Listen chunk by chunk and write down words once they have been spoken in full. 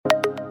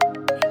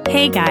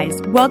Hey guys,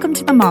 welcome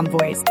to the Mom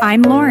Voice.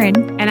 I'm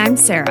Lauren. And I'm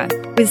Sarah.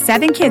 With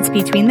 7 kids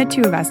between the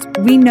two of us,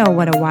 we know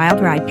what a wild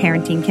ride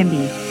parenting can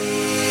be.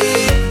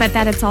 But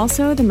that it's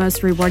also the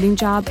most rewarding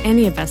job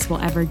any of us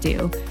will ever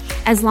do.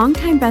 As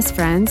longtime best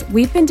friends,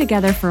 we've been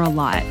together for a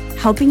lot,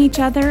 helping each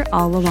other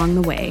all along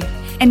the way.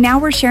 And now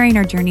we're sharing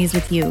our journeys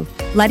with you,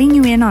 letting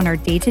you in on our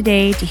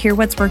day-to-day to hear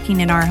what's working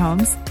in our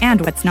homes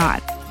and what's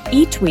not.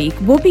 Each week,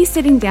 we'll be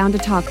sitting down to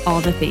talk all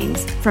the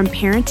things, from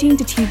parenting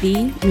to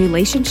TV,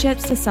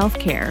 relationships to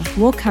self-care.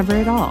 We'll cover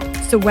it all.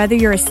 So whether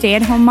you're a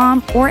stay-at-home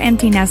mom or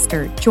empty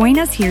nester, join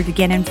us here to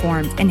get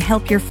informed and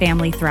help your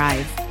family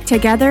thrive.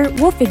 Together,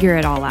 we'll figure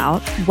it all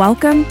out.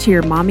 Welcome to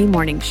your Mommy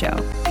Morning Show.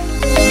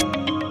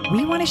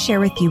 We want to share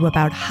with you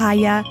about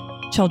Hiya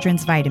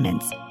Children's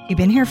Vitamins. You've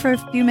been here for a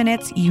few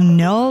minutes. You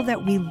know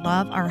that we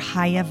love our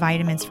Hiya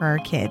vitamins for our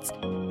kids.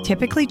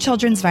 Typically,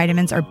 children's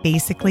vitamins are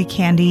basically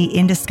candy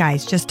in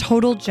disguise, just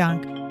total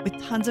junk with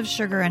tons of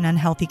sugar and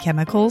unhealthy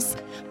chemicals.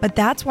 But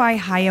that's why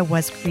Hiya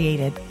was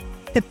created.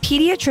 The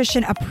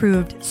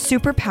pediatrician-approved,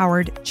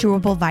 super-powered,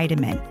 chewable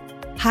vitamin.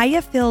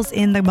 Hiya fills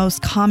in the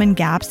most common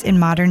gaps in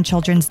modern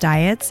children's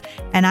diets,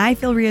 and I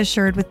feel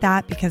reassured with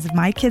that because if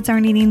my kids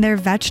aren't eating their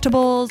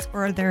vegetables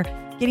or they're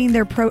getting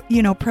their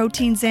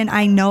proteins in,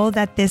 I know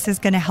that this is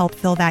going to help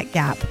fill that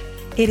gap.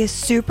 It is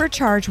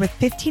supercharged with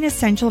 15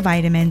 essential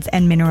vitamins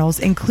and minerals,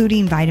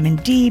 including vitamin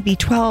D,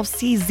 B12,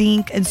 C,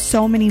 zinc, and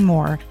so many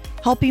more,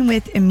 helping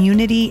with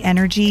immunity,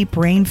 energy,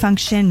 brain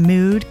function,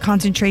 mood,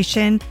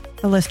 concentration.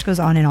 The list goes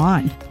on and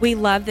on. We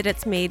love that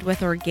it's made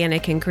with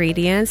organic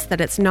ingredients,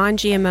 that it's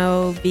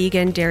non-GMO,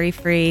 vegan,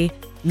 dairy-free,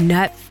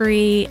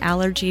 nut-free,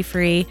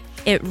 allergy-free.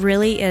 It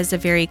really is a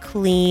very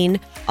clean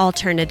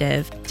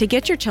alternative to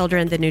get your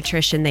children the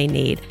nutrition they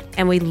need.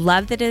 And we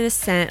love that it is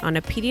sent on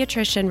a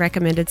pediatrician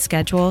recommended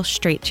schedule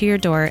straight to your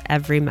door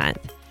every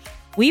month.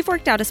 We've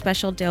worked out a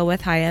special deal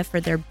with Hiya for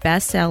their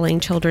best-selling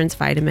children's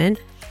vitamin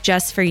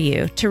just for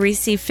you. To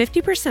receive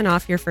 50%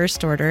 off your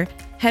first order,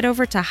 head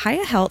over to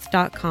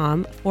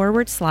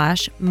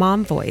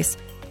hiyahealth.com/momvoice.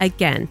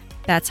 Again,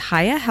 that's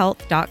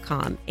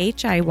hiyahealth.com,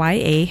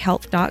 HIYA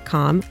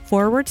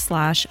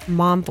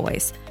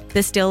health.com/momvoice.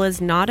 This deal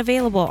is not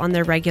available on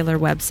their regular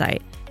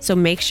website, so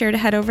make sure to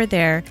head over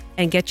there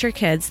and get your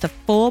kids the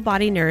full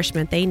body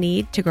nourishment they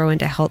need to grow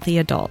into healthy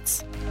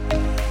adults.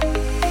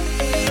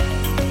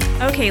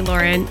 Okay,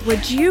 Lauren,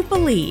 would you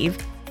believe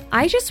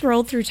I just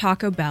rolled through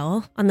Taco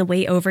Bell on the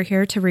way over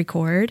here to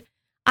record?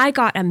 I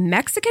got a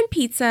Mexican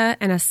pizza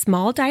and a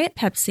small Diet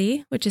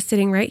Pepsi, which is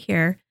sitting right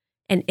here,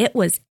 and it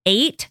was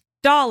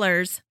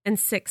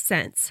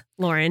 $8.06,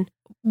 Lauren.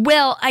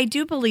 Well, I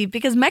do believe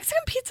because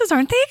Mexican pizzas,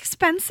 aren't they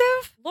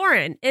expensive?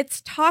 Lauren,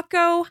 it's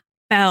Taco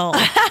Bell,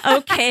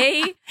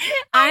 okay?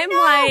 I'm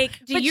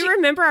like, do you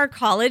remember our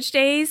college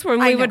days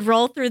when we would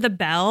roll through the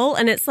Bell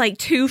and it's like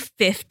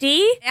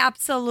 $2.50?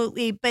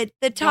 Absolutely, but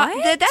that's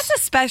a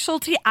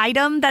specialty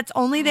item that's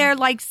only there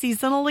like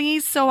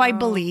seasonally, so I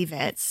believe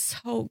it.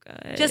 So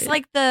good. Just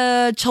like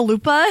the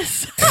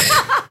chalupas.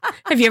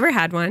 Have you ever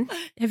had one?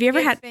 Have you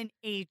ever had? It's been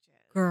ages.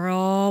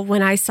 Girl,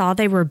 when I saw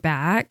they were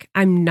back,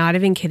 I'm not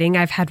even kidding.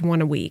 I've had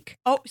one a week.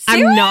 Oh,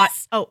 serious? I'm not.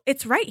 Oh,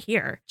 it's right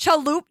here. You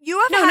have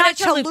had a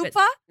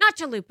chalupa? Not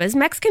chalupas,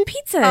 Mexican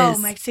pizzas. Oh,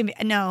 Mexican.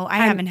 No, I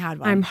haven't had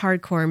one. I'm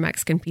hardcore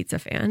Mexican pizza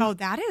fan. Oh,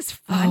 that is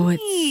funny. Oh,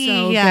 it's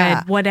so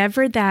good.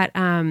 Whatever that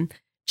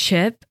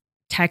chip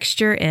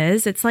texture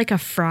is, it's like a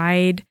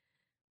fried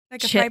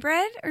like a fry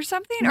bread or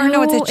something? No, or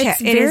no, it's a chip.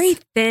 It's very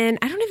thin.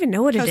 I don't even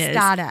know what it is.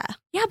 Tostada.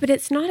 Yeah, but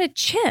it's not a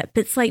chip.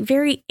 It's like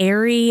very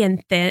airy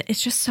and thin.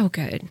 It's just so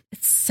good.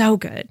 It's so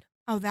good.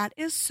 Oh, that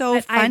is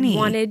so funny. I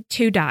wanted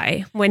to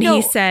die when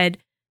he said,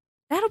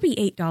 that'll be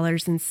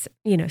 $8 and $6.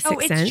 Oh,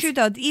 it's true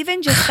though.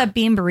 Even just the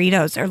bean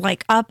burritos are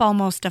like up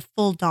almost a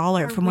full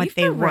 $1 from what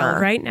they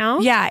were right now.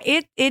 Yeah,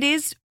 it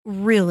is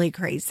really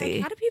crazy.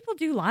 Like, how do people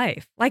do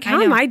life? Like,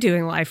 how am I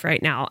doing life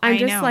right now? I'm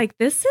just like,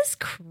 this is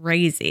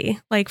crazy.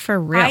 Like, for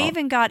real. I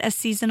even got a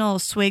seasonal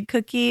Swig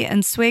cookie,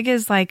 and Swig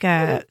is like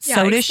a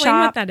soda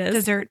shop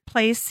dessert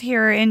place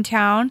here in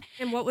town.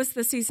 And what was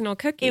the seasonal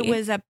cookie? It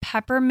was a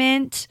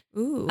peppermint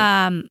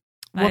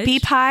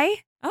whoopie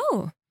pie.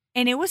 Oh.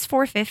 And it was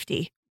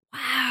 $4.50.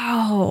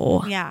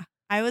 Wow. Yeah.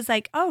 I was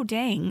like, oh,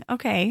 dang.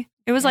 Okay.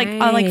 It was like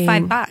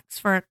 $5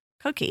 for a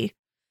cookie.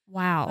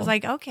 Wow. I was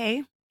like,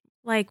 okay.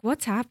 Like,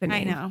 what's happening?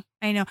 I know.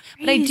 Crazy.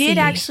 But I did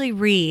actually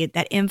read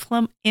that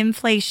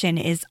inflation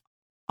is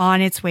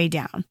on its way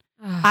down.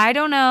 I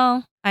don't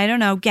know.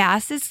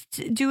 Gas is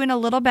doing a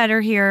little better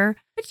here.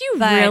 But do you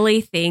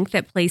really think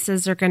that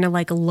places are going to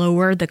like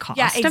lower the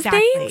cost of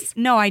things?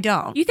 No, I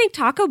don't. You think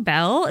Taco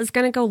Bell is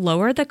going to go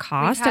lower the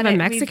cost of a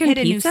Mexican pizza? We've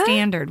hit a new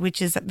standard,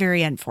 which is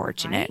very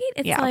unfortunate.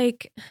 Right? It's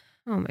like,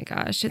 oh my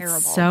gosh, it's terrible.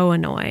 So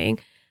annoying.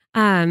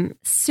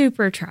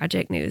 Super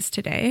tragic news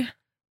today.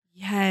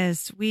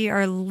 Yes, we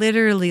are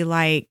literally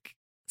like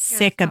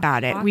sick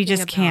about it. We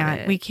just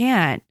can't. We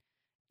can't.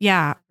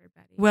 Yeah.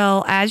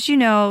 Well, as you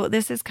know,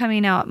 this is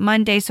coming out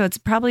Monday, so it's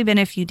probably been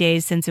a few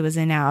days since it was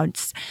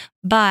announced.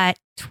 But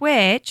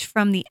Twitch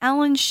from The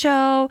Ellen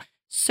Show,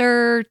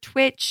 Sir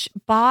Twitch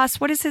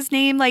Boss. What is his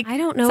name? Like I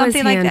don't know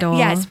something his like handle. that.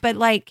 Yes, but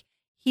like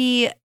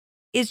he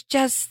is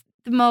just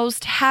the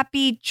most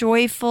happy,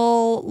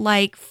 joyful,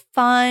 like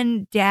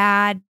fun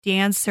dad,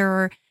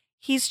 dancer.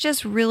 He's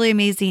just really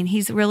amazing.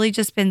 He's really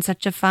just been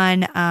such a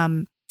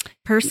fun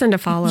person to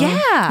follow.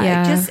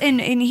 Yeah. Just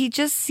and he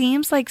just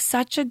seems like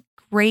such a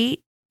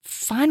great,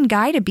 fun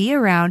guy to be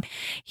around.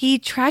 He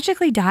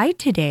tragically died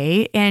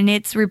today, and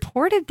it's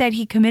reported that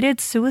he committed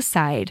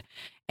suicide.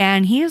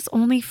 And he is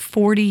only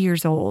 40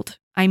 years old.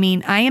 I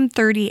mean, I am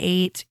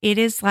 38. It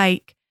is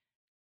like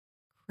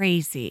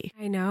crazy.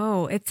 I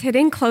know. It's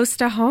hitting close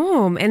to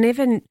home. And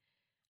even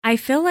I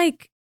feel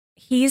like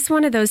he's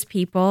one of those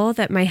people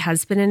that my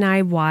husband and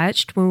I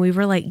watched when we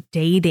were like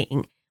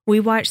dating. We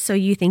watched So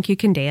You Think You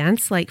Can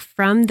Dance, like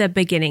from the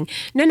beginning.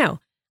 No.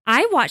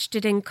 I watched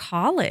it in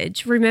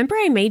college. Remember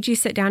I made you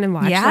sit down and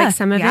watch like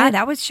some of it? Yeah,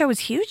 that show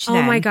was huge then.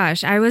 Oh my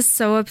gosh. I was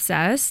so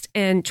obsessed.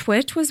 And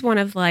Twitch was one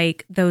of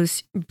like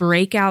those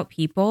breakout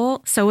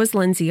people. So was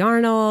Lindsay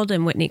Arnold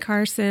and Whitney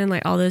Carson,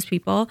 like all those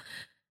people.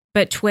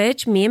 But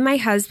Twitch, me and my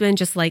husband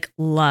just like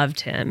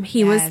loved him.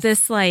 He was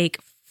this like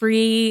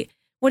free,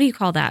 what do you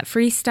call that?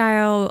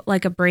 Freestyle,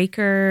 like a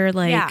breaker,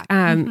 like,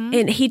 and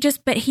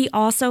but he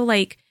also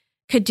like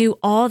could do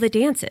all the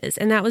dances.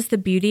 And that was the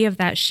beauty of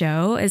that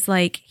show is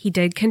like he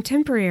did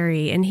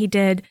contemporary and he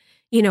did,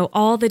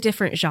 all the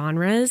different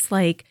genres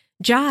like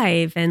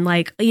jive and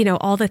like,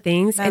 all the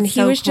things. That's and he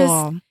so was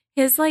cool. just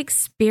his like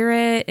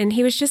spirit and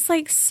he was just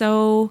like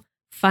so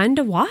fun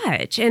to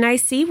watch. And I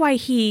see why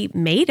he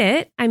made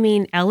it. I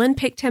mean, Ellen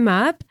picked him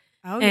up.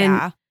 Oh, and,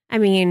 yeah. I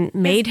mean,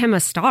 made him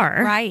a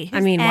star. Right. I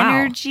mean,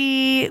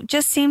 energy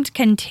just seemed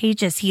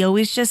contagious. He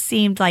always just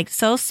seemed like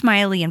so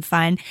smiley and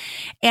fun.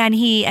 And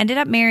he ended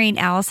up marrying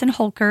Allison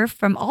Holker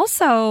from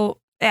also,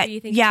 also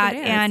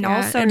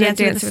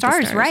Dancing with the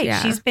Stars. Right.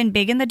 Yeah. She's been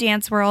big in the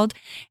dance world.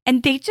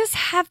 And they just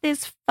have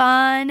this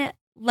fun,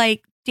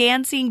 like,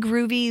 dancing,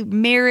 groovy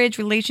marriage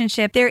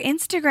relationship. Their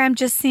Instagram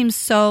just seems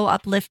so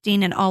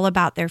uplifting and all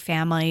about their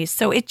family.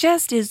 So it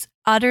just is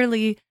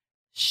utterly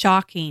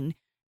shocking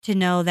to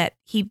know that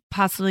he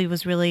possibly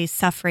was really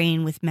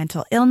suffering with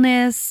mental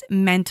illness,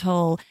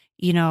 mental,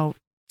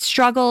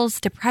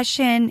 struggles,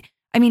 depression.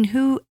 I mean,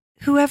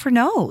 whoever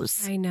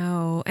knows? I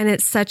know. And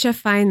it's such a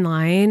fine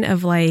line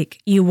of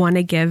like, you want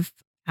to give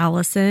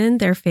Allison,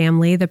 their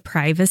family, the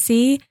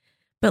privacy,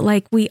 but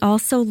like, we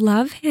also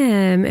love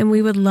him and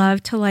we would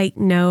love to like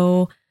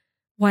know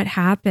what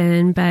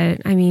happened.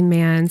 But I mean,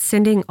 man,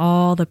 sending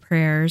all the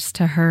prayers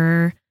to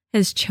her,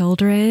 his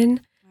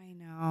children.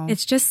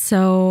 It's just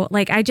so,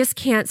 like, I just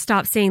can't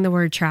stop saying the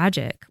word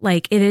tragic.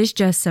 Like, it is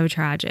just so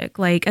tragic.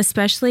 Like,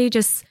 especially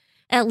just,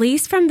 at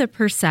least from the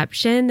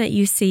perception that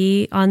you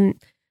see on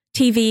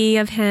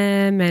TV of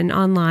him and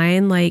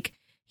online, like,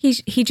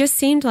 he just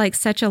seemed like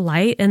such a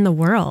light in the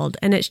world.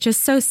 And it's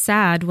just so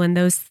sad when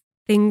those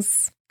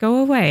things go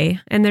away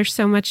and there's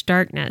so much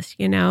darkness,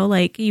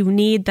 like, you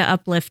need the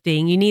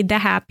uplifting, you need the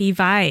happy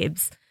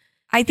vibes.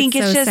 I think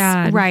it's so just,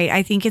 sad. Right.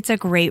 I think it's a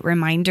great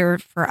reminder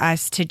for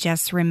us to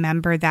just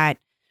remember that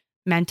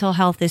mental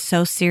health is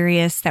so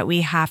serious that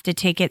we have to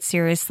take it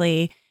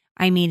seriously.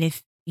 I mean,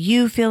 if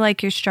you feel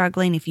like you're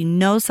struggling, if you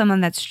know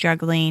someone that's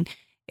struggling,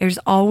 there's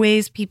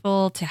always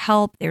people to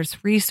help.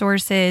 There's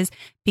resources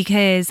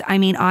because, I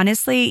mean,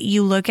 honestly,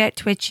 you look at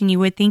Twitch and you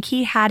would think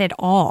he had it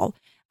all.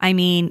 I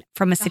mean,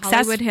 from a success,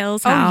 Hollywood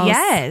Hills house. Oh,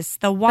 yes.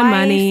 The wife, the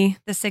money,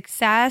 the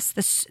success,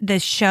 the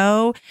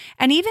show,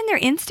 and even their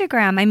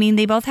Instagram. I mean,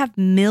 they both have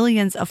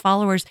millions of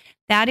followers.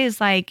 That is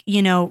like,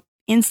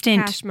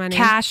 instant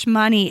cash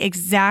money.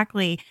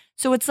 Exactly.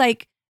 So it's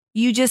like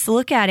you just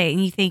look at it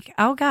and you think,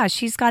 oh gosh,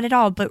 she's got it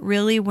all. But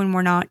really, when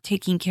we're not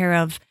taking care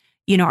of,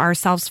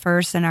 ourselves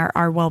first and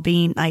our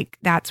well-being, like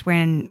that's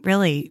when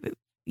really,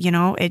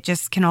 it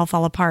just can all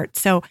fall apart.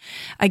 So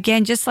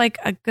again, just like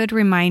a good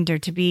reminder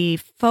to be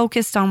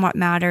focused on what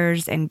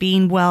matters and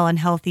being well and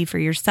healthy for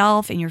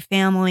yourself and your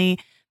family,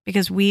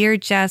 because we are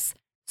just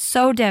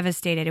so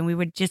devastated and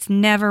we just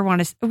never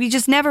want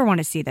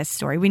to see this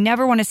story. We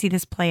never want to see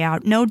this play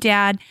out. No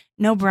dad,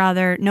 no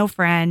brother, no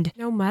friend,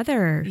 no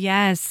mother.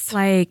 Yes.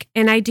 Like,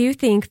 and I do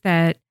think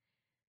that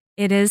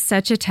it is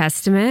such a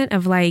testament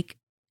of like,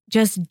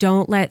 just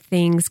don't let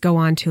things go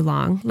on too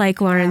long.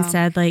 Like Lauren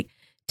said, like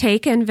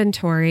take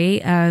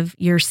inventory of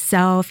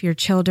yourself, your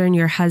children,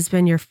 your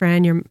husband, your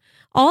friend,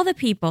 all the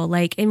people.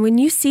 Like, and when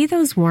you see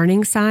those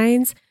warning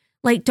signs,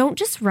 like, don't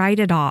just write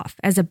it off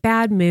as a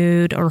bad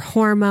mood or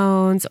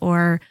hormones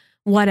or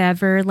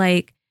whatever.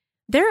 Like,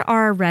 there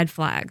are red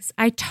flags.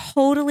 I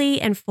totally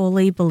and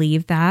fully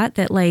believe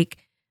that like,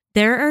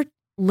 there are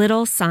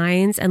little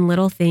signs and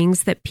little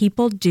things that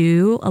people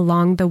do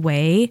along the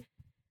way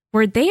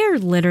where they are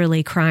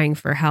literally crying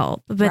for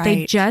help, but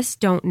they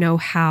just don't know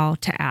how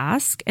to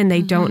ask and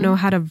they don't know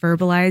how to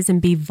verbalize and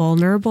be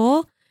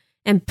vulnerable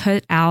and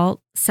put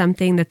out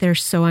something that they're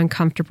so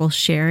uncomfortable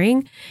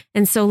sharing.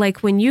 And so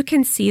like when you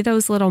can see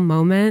those little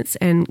moments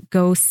and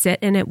go sit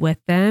in it with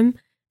them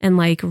and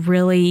like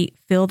really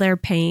feel their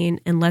pain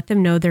and let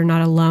them know they're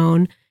not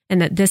alone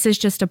and that this is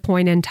just a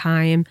point in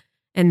time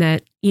and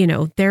that, you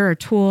know, there are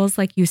tools,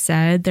 like you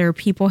said, there are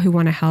people who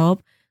want to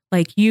help.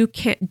 Like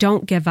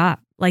don't give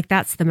up. Like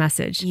that's the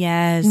message.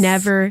 Yes.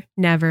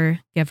 Never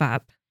give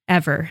up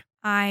ever.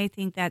 I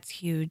think that's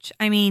huge.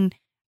 I mean,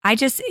 I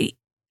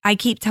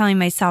keep telling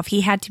myself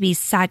he had to be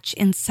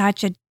in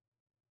such a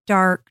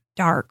dark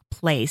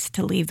place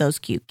to leave those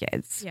cute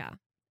kids. Yeah,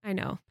 I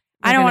know.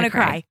 I don't want to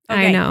cry.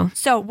 Okay. I know.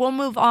 So we'll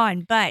move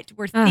on, but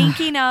we're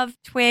thinking of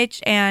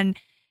Twitch and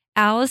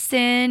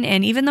Allison,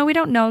 and even though we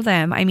don't know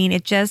them, I mean,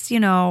 it just,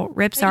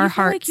 rips our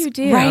hearts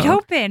right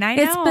open. I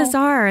know. It's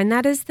bizarre. And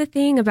that is the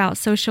thing about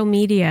social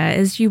media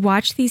is you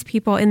watch these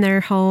people in their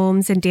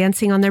homes and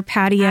dancing on their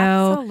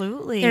patio.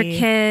 Absolutely. Their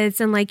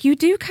kids. And like, you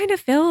do kind of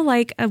feel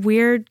like a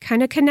weird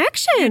kind of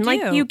connection.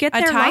 Like you get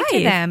their tie life.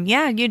 to them.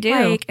 Yeah, you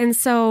do. And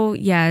so,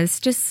 yes,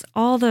 just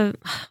all the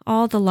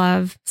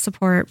love,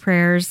 support,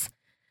 prayers.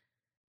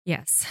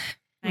 Yes.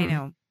 I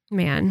know.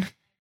 Man.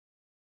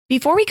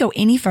 Before we go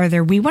any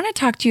further, we want to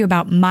talk to you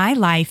about My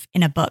Life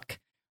in a Book.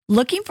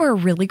 Looking for a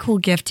really cool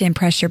gift to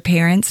impress your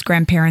parents,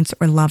 grandparents,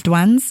 or loved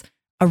ones?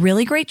 A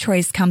really great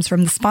choice comes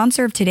from the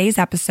sponsor of today's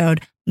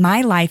episode,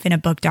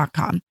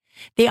 mylifeinabook.com.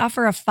 They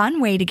offer a fun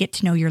way to get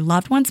to know your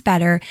loved ones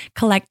better,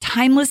 collect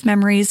timeless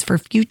memories for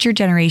future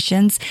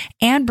generations,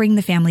 and bring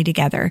the family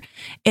together.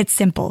 It's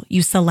simple.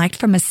 You select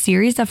from a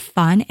series of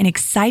fun and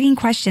exciting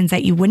questions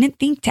that you wouldn't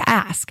think to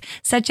ask,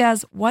 such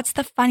as, what's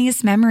the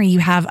funniest memory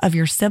you have of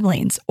your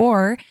siblings?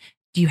 Or,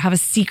 do you have a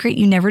secret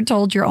you never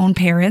told your own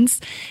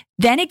parents?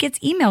 Then it gets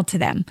emailed to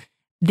them.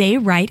 They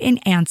write an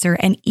answer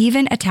and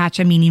even attach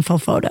a meaningful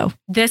photo.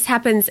 This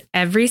happens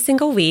every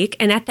single week.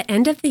 And at the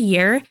end of the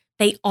year,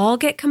 they all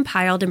get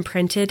compiled and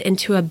printed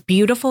into a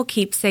beautiful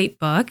keepsake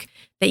book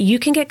that you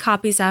can get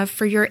copies of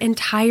for your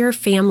entire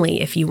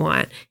family if you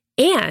want.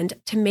 And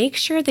to make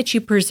sure that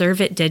you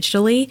preserve it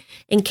digitally,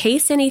 in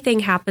case anything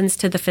happens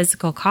to the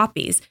physical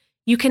copies,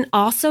 you can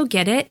also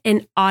get it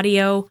in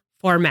audio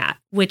format,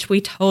 which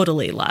we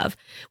totally love.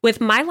 With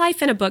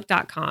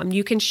mylifeinabook.com,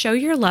 you can show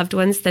your loved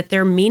ones that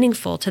they're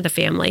meaningful to the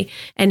family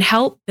and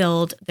help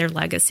build their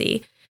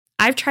legacy.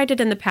 I've tried it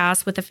in the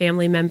past with a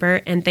family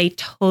member, and they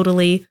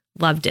totally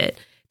loved it.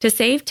 To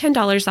save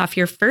 $10 off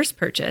your first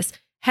purchase,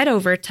 head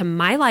over to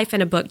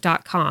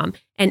mylifeinabook.com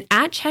and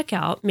at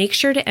checkout, make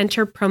sure to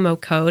enter promo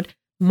code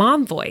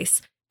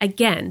MOMVOICE.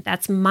 Again,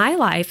 that's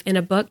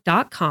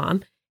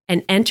mylifeinabook.com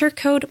and enter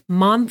code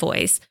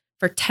MOMVOICE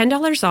for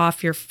 $10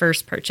 off your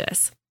first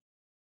purchase.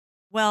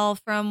 Well,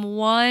 from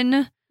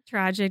one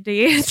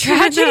tragedy to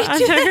I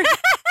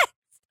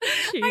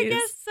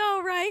guess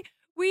so, right?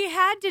 We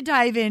had to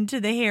dive into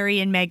the Harry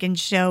and Meghan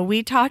show.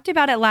 We talked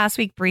about it last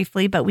week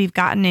briefly, but we've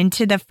gotten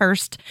into the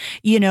first,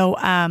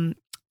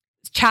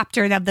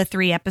 chapter of the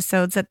 3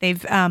 episodes that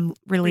they've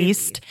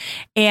released.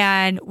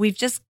 And we've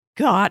just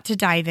got to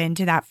dive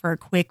into that for a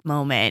quick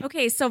moment.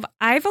 Okay, so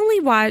I've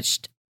only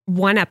watched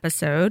one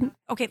episode.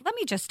 Okay, let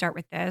me just start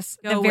with this.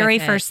 The very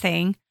first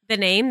thing. The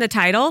name, the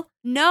title?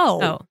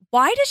 No. Oh.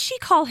 Why does she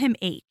call him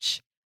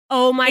H?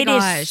 Oh my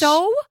gosh. It is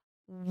so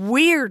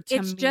weird to me.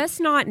 It's just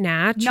not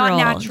natural. Not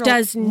natural.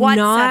 Does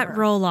not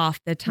roll off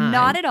the tongue.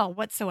 Not at all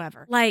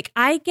whatsoever. Like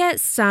I get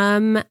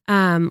some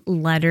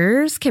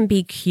letters can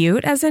be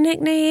cute as a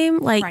nickname,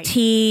 like right.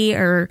 T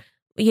or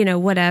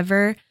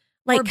whatever.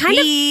 Like or kind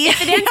B. of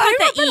if it ends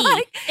with an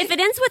E. If it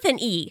ends with an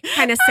E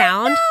kind of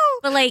sound.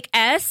 But like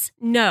S,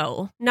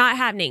 no, not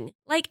happening.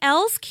 Like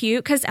L's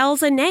cute because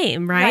L's a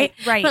name, right?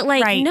 Right. But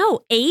like no,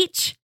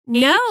 H.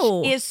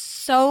 No, H is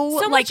so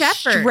like much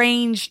effort.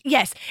 Strange.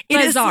 Yes, it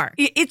bizarre.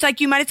 It's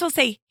like you might as well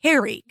say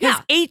Harry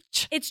because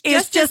H. It's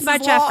just as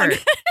much long.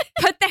 effort.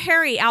 Put the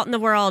Harry out in the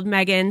world,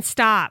 Meghan.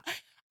 Stop.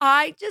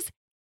 I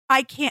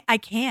can't. I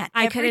couldn't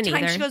Every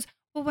time either. She goes,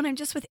 well, when I'm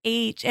just with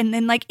H, and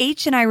then like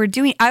H and I were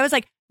doing. I was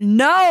like,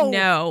 no,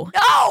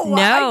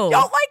 I don't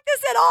like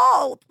this at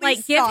all. Please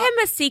like, give him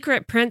a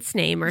secret prince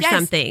name or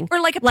something, or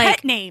like a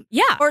pet name.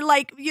 Yeah, or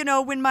like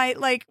when my I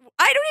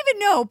don't even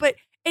know, but.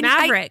 And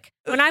Maverick.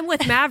 When I'm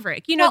with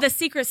Maverick, the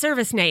Secret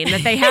Service name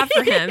that they have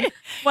for him,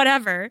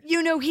 whatever.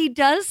 He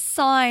does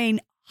sign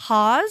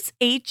Haz,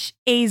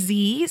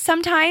 H-A-Z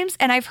sometimes.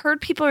 And I've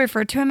heard people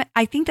refer to him.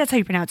 I think that's how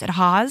you pronounce it.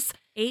 Haz.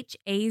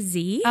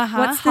 H-A-Z? Uh-huh,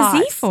 what's the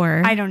Z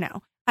for? I don't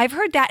know. I've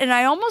heard that. And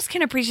I almost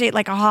can appreciate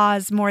like a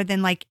Haz more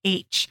than like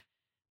H.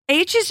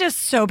 H is just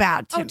so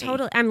bad to me.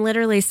 Totally. I'm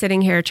literally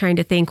sitting here trying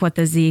to think what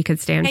the Z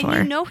could stand for.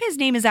 And his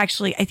name is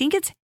actually, I think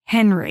it's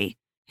Henry.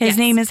 His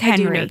name is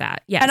Henry. I do know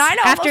that. Yes. And I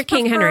after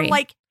King Henry.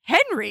 Like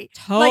Henry.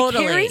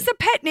 Totally. Like Harry's a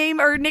pet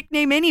name or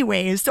nickname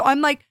anyways. So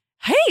I'm like,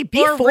 hey, be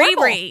or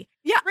formal. Riri.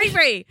 Yeah.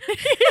 Riri.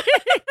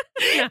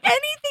 Yeah.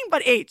 Anything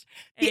but H.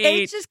 The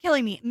H is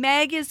killing me.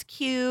 Meg is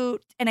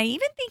cute. And I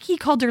even think he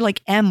called her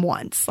like M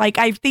once. Like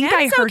I think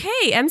I heard.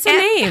 Okay. M's a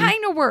name.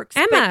 Kind of works.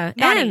 Emma.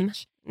 Not M.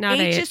 H. Not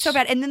H is so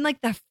bad. And then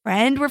like the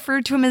friend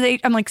referred to him as H.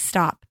 I'm like,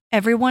 stop.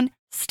 Everyone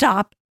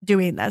stop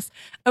doing this.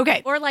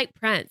 Okay. Or like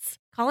Prince.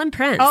 Call him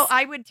Prince. Oh,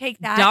 I would take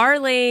that.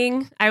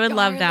 Darling. I would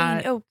love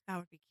that. Oh, that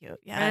would be cute.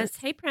 Yeah. Prince.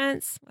 Hey,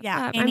 Prince. What's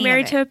up? I'm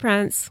married to a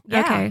prince.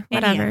 Yeah, okay.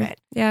 Whatever.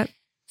 Yeah.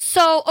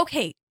 So,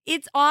 okay.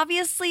 it's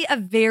obviously a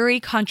very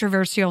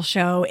controversial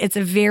show. It's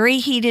a very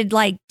heated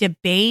like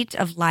debate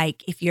of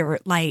like if you're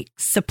like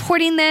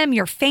supporting them,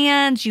 you're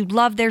fans, you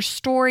love their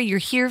story, you're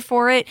here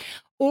for it,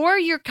 or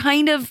you're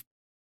kind of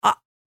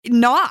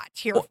not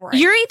here for it.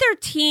 You're either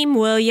team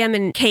William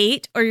and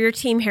Kate or you're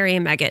team Harry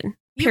and Meghan.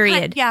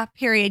 Period.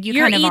 Period.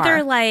 You're kind of either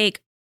are.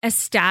 like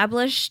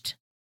established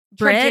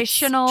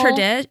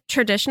Brits,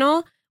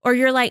 traditional, or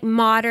you're like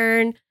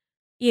modern,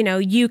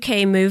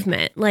 UK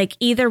movement, like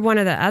either one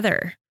or the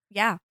other.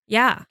 Yeah.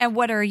 Yeah. And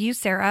what are you,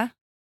 Sarah?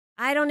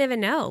 I don't even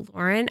know,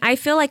 Lauren. I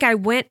feel like I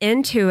went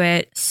into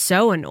it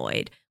so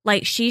annoyed.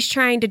 Like she's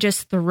trying to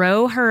just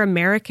throw her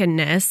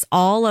Americanness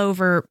all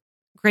over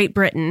Great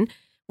Britain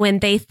when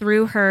they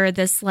threw her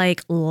this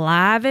like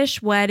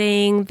lavish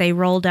wedding. They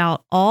rolled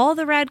out all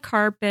the red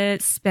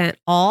carpet, spent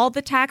all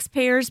the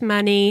taxpayers'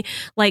 money,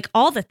 like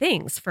all the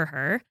things for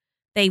her.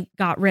 They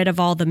got rid of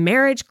all the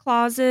marriage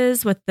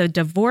clauses with the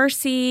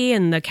divorcee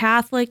and the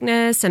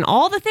Catholicness and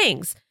all the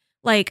things.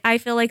 Like, I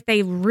feel like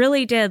they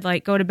really did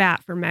like go to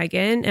bat for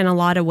Meghan in a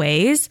lot of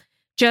ways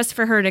just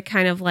for her to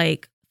kind of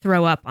like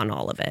throw up on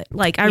all of it.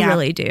 Like, I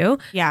really do.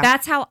 Yeah.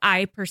 That's how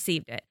I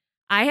perceived it.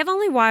 I have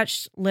only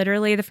watched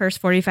literally the first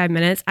 45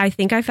 minutes. I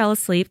think I fell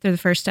asleep through the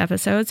first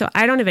episode, so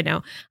I don't even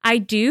know. I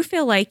do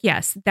feel like,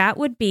 yes, that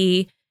would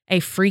be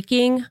a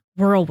freaking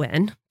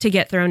whirlwind to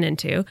get thrown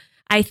into.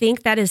 I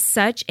think that is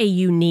such a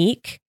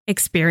unique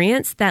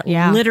experience that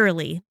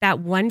literally that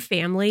one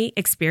family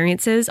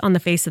experiences on the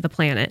face of the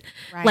planet.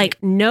 Right.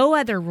 Like no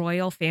other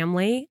royal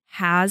family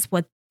has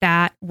what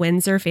that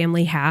Windsor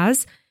family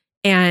has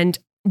and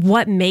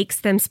what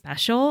makes them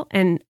special.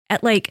 And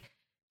I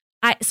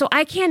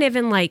can't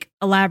even like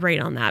elaborate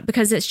on that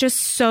because it's just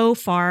so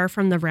far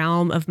from the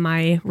realm of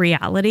my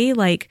reality.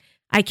 Like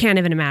I can't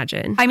even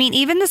imagine. I mean,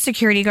 even the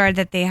security guard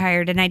that they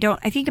hired, and I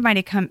think it might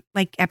have come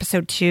like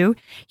episode 2,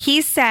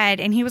 he said,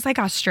 and he was like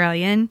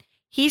Australian.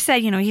 He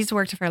said, he's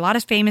worked for a lot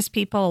of famous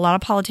people, a lot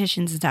of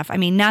politicians and stuff. I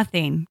mean,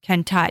 nothing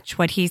can touch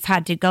what he's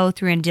had to go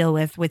through and deal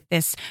with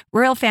this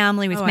royal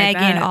family, with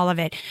Meghan, all of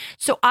it.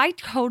 So I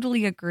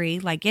totally agree.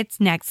 Like, it's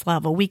next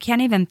level. We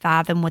can't even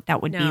fathom what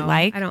that would be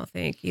like. I don't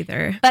think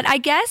either. But I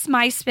guess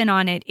my spin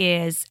on it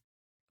is,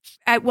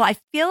 I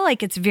feel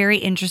like it's very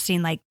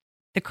interesting. Like,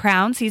 The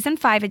Crown season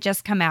 5 had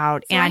just come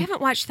out. So I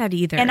haven't watched that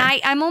either. And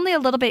I'm only a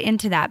little bit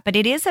into that, but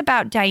it is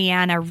about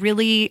Diana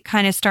really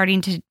kind of starting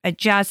to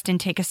adjust and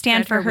take a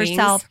stand for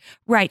herself. Wings.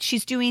 Right.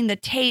 She's doing the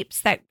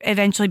tapes that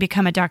eventually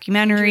become a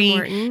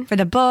documentary for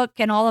the book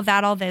and all of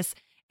that, all this.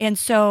 And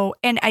so,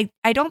 and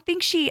I don't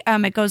think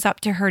it goes up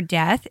to her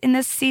death in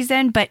this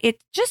season, but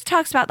it just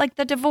talks about like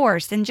the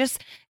divorce and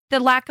just the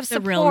lack of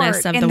support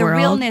realness of and the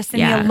realness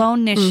and the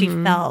aloneness she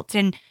felt.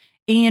 And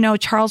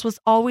Charles was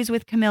always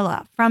with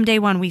Camilla from day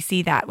one. We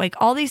see that, like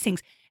all these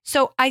things.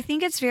 So I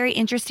think it's very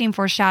interesting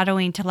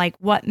foreshadowing to like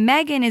what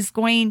Meghan is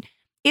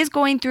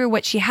going through,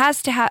 what she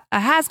has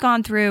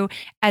gone through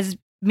as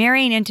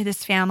marrying into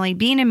this family,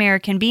 being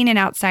American, being an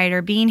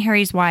outsider, being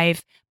Harry's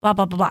wife, blah,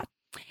 blah, blah, blah.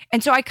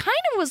 And so I kind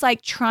of was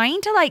like trying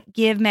to like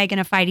give Meghan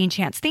a fighting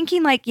chance,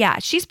 thinking like, yeah,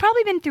 she's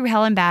probably been through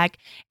hell and back.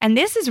 And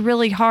this is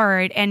really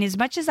hard. And as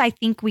much as I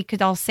think we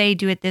could all say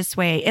do it this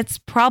way, it's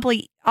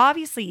probably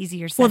obviously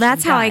easier said Well,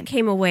 that's than how done. I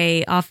came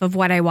away off of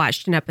what I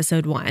watched in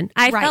episode 1.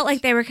 I felt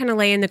like they were kind of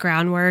laying the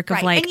groundwork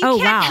of like, and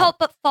you can't help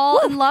but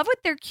fall in love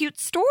with their cute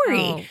story.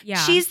 Oh, yeah.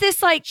 She's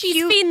this like she's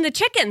cute, feeding the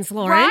chickens,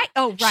 Lauren. Right?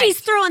 Oh, right. She's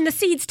throwing the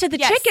seeds to the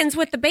chickens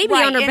with the baby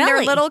on her in belly.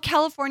 their little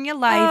California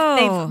life.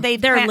 Oh,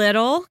 They're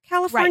little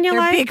California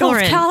life. Big old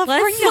Lauren,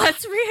 California.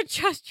 Let's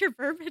readjust your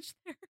verbiage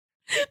there.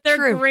 They're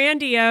True.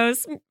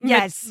 grandiose.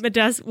 Yes.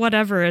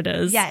 Whatever it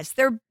is. Yes,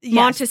 they're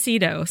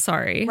Montecito.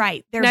 Sorry.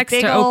 Right. They're next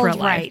big to old, Oprah life.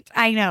 Right.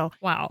 I know.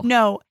 Wow.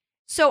 No.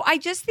 So I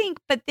just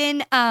think, but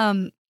then,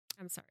 I'm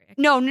sorry.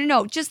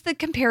 No. Just the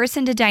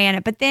comparison to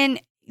Diana. But then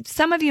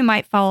some of you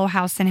might follow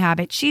House and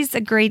Habit. She's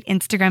a great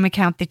Instagram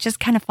account that just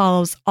kind of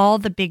follows all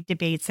the big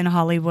debates in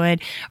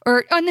Hollywood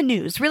or on the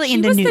news, really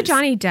in the news. She was the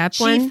Johnny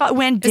Depp one. She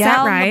went Is that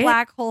down right? the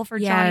black hole for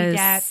Johnny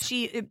Yes. Depp.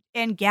 She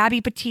and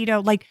Gabby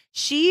Petito, like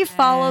she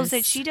follows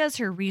it. She does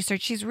her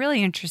research. She's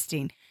really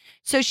interesting.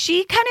 So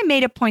she kind of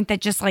made a point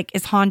that just like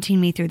is haunting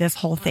me through this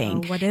whole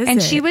thing. What is and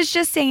it? she was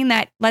just saying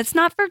that let's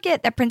not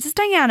forget that Princess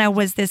Diana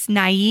was this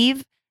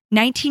naive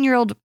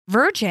 19-year-old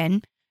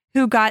virgin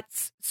who got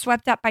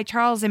swept up by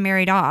Charles and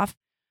married off.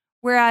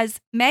 Whereas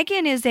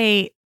Meghan is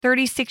a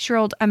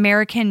 36-year-old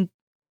American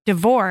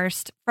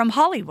divorced from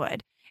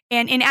Hollywood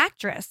and an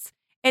actress.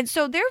 And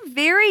so they're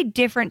very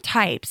different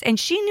types. And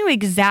she knew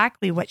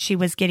exactly what she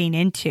was getting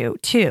into,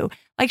 too.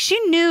 Like she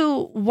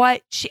knew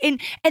what she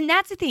and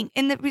that's the thing.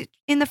 In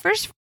the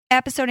first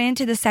episode and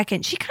into the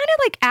second, she kind of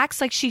like acts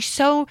like she's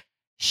so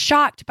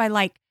shocked by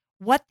like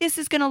what this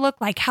is going to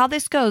look like, how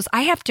this goes.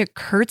 I have to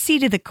curtsy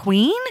to the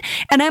queen.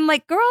 And I'm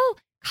like, girl,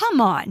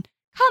 come on.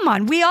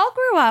 We all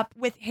grew up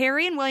with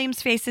Harry and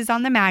William's faces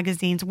on the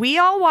magazines. We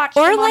all watched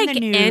them on the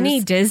news. Or like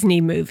any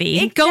Disney movie.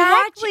 Exactly. Go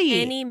watch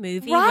any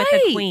movie with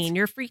a queen.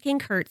 You're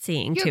freaking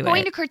curtsying You're to it.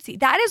 going to curtsy.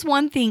 That is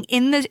one thing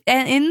in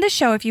the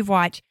show, if you've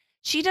watched.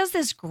 She does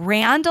this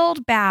grand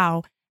old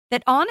bow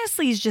that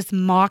honestly is just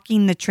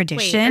mocking the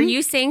tradition. Wait, are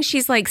you saying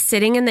she's like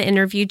sitting in the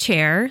interview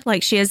chair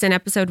like she is in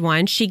episode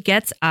 1? She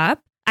gets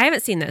up. I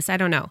haven't seen this. I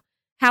don't know.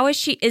 How is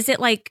she? Is it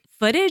like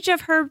footage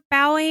of her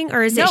bowing,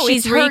 or is it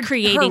she's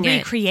recreating it?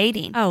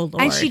 Recreating. Oh,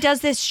 Lord. And she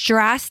does this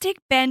drastic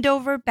bend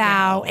over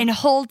bow and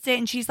holds it.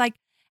 And she's like,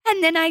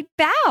 and then I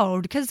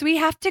bowed because we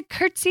have to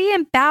curtsy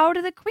and bow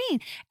to the queen.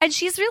 And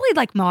she's really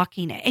like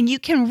mocking it. And you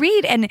can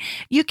read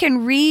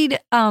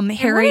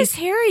Harry's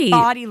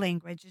body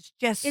language. It's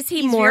just, is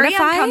he he's mortified?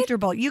 Very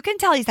uncomfortable. You can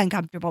tell he's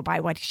uncomfortable by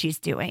what she's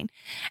doing.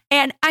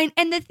 And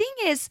the thing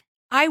is,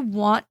 I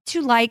want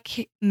to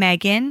like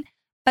Meghan,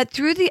 but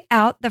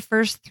throughout the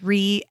first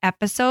 3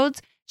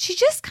 episodes, she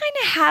just kind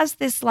of has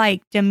this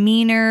like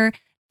demeanor,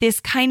 this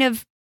kind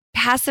of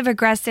passive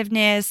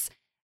aggressiveness,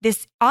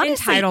 this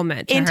honestly,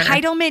 entitlement,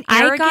 arrogance.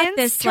 I got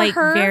this like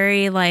her.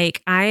 very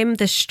like I'm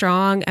the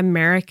strong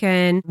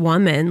American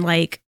woman,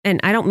 like, and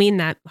I don't mean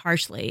that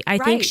harshly. I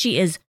think she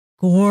is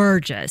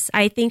gorgeous.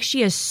 I think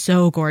she is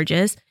so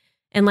gorgeous,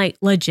 and like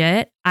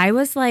legit, I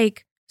was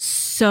like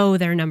so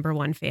their number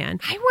 1 fan.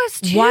 I was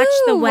too. Watched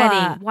the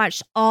wedding,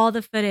 watched all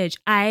the footage.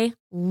 I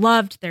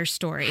loved their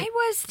story. I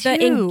was too.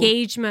 The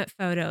engagement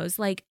photos,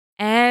 like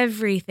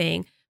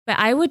everything. But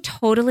I would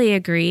totally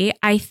agree.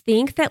 I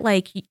think that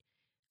like,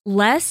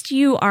 lest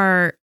you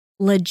are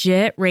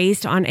legit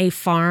raised on a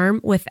farm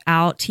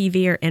without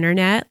TV or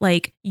internet,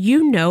 like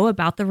you know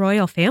about the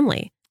royal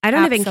family. I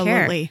don't even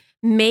care.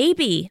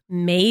 Maybe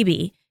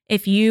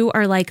if you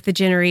are like the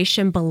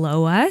generation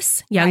below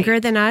us, younger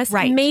than us,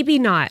 maybe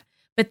not.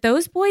 But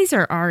those boys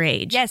are our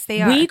age. Yes,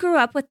 they are. We grew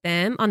up with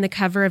them on the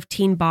cover of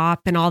Teen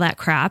Bop and all that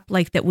crap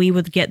like that we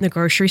would get in the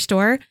grocery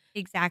store.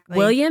 Exactly.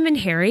 William and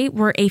Harry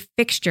were a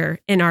fixture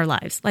in our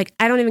lives. Like,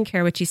 I don't even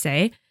care what you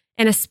say.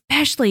 And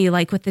especially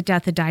like with the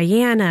death of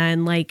Diana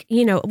and like,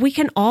 you know, we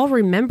can all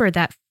remember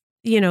that,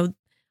 you know,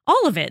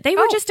 all of it. They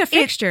were just a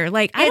fixture.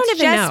 I don't even know. It's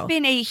just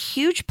been a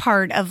huge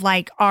part of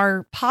like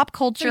our pop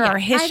culture, our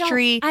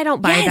history. I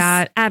don't buy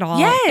that at all.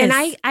 Yes.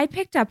 And I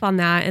picked up on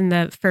that in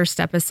the first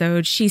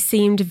episode. She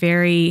seemed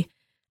very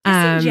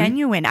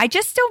genuine. I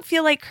just don't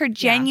feel like her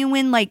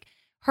genuine, like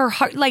her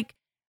heart. Like,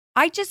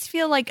 I just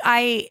feel like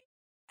I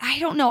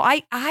don't know.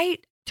 I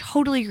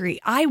totally agree.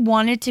 I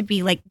wanted to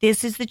be like,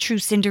 this is the true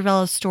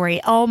Cinderella story.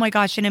 Oh my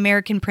gosh, an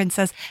American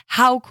princess.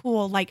 How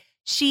cool. Like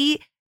she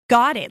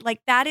got it. Like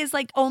that is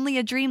like only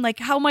a dream. Like,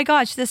 oh my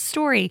gosh, this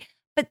story.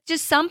 But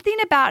just something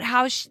about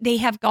how they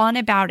have gone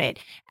about it.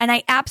 And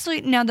I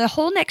absolutely, now the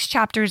whole next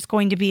chapter is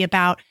going to be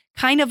about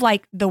kind of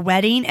like the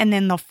wedding and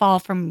then the fall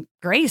from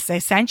grace,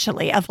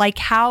 essentially, of like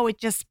how it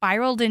just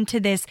spiraled into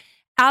this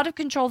out of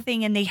control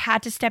thing. And they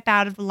had to step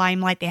out of the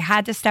limelight. They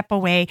had to step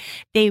away.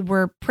 They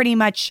were pretty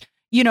much,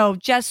 you know,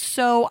 just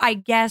so, I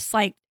guess,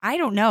 like, I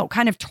don't know,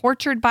 kind of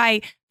tortured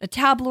by the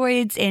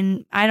tabloids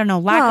and, I don't know,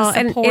 lack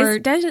of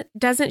support. And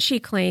doesn't she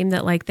claim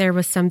that, like, there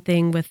was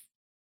something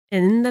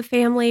within the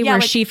family where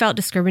like, she felt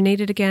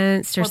discriminated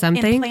against or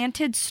something?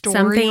 Implanted stories,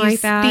 something like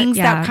that. Things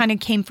that kind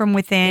of came from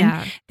within.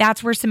 Yeah.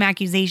 That's where some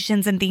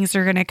accusations and things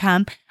are going to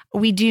come.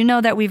 We do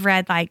know that we've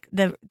read like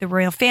the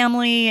royal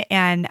family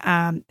and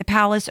the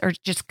palace are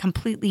just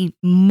completely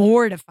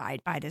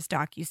mortified by this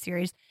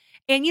docuseries.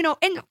 And, you know,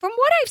 and from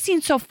what I've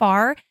seen so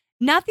far,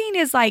 nothing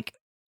is like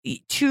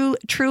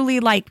truly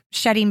like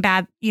shedding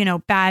bad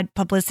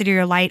publicity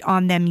or light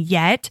on them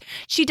yet.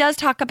 She does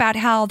talk about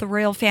how the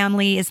royal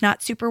family is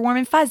not super warm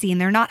and fuzzy and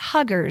they're not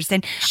huggers.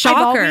 And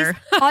shocker.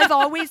 I've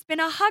always been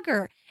a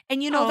hugger.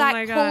 And, you know,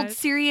 that cold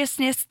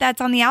seriousness that's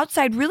on the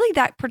outside, really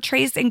that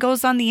portrays and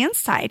goes on the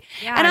inside.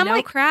 Yeah, and I'm no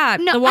like, crap.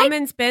 The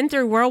woman's been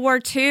through World War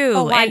II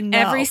and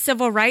every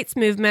civil rights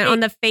movement on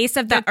the face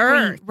of the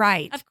earth.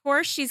 Right. Of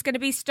course, she's going to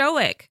be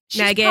stoic.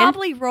 She's Meghan.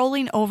 probably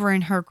rolling over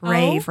in her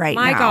grave right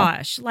now. My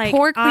gosh. Like,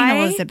 poor Queen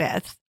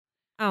Elizabeth.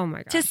 Oh,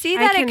 my gosh. To see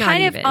that it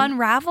kind of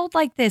unraveled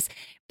like this.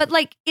 But,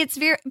 like, it's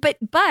very, but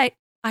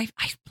I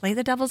play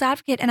the devil's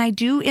advocate and I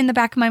do in the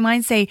back of my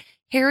mind say,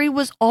 Harry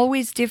was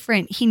always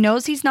different. He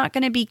knows he's not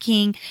going to be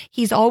king.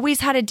 He's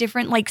always had a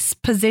different like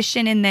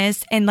position in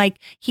this. And like,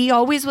 he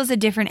always was a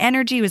different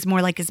energy. He was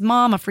more like his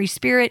mom, a free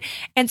spirit.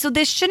 And so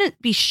this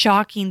shouldn't be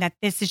shocking that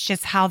this is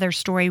just how their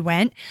story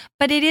went.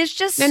 But it is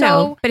just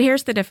No, but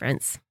here's the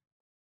difference.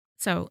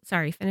 So,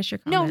 sorry, finish your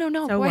comment.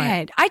 No, go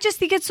ahead. I just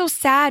think it's so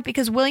sad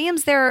because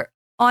William's there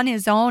on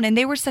his own and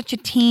they were such a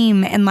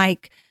team. And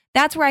like,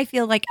 that's where I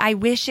feel like I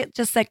wish it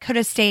just like could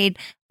have stayed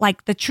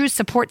like the true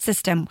support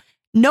system.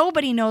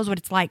 Nobody knows what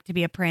it's like to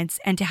be a prince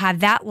and to have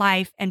that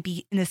life and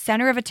be in the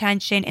center of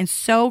attention and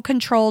so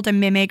controlled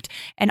and mimicked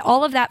and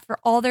all of that for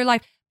all their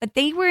life. But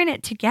they were in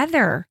it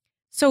together.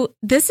 So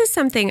this is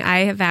something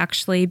I have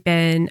actually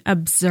been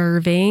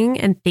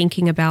observing and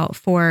thinking about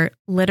for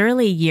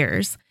literally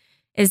years,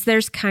 is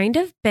there's kind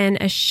of been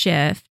a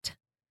shift,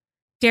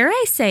 dare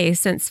I say,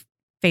 since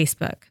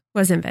Facebook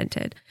was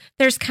invented.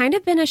 There's kind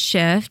of been a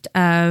shift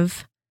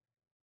of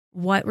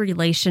what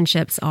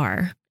relationships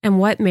are and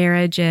what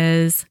marriage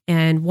is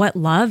and what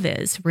love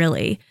is,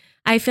 really.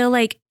 I feel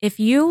like if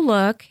you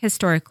look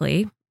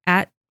historically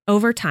at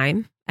over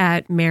time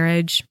at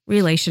marriage,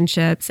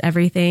 relationships,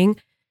 everything,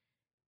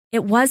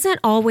 it wasn't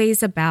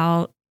always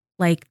about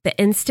like the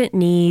instant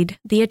need,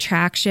 the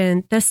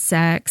attraction, the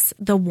sex,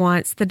 the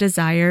wants, the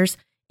desires.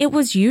 It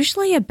was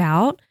usually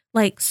about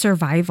like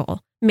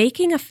survival,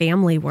 making a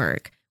family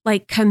work,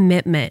 like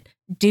commitment,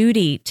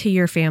 duty to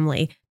your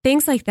family,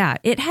 things like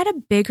that. It had a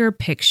bigger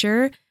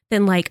picture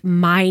than like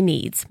my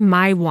needs,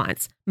 my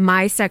wants,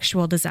 my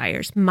sexual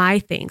desires, my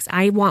things.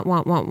 I want.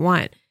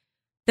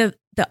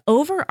 The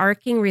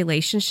overarching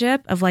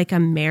relationship of like a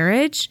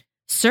marriage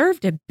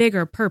served a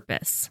bigger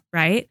purpose,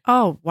 right?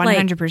 Oh,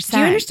 100%. Like, do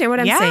you understand what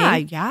I'm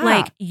saying? Yeah.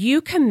 Like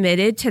you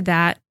committed to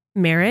that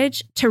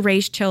marriage to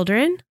raise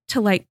children,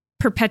 to like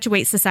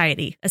perpetuate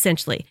society,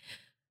 essentially.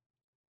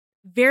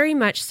 Very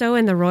much so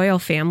in the royal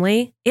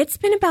family. It's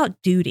been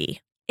about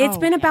duty. It's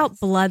been about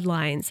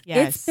bloodlines.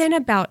 Yes. It's been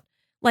about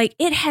like,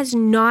 it has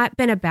not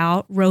been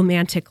about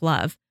romantic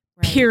love,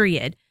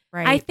 period.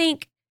 Right. I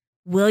think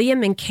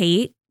William and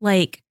Kate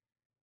like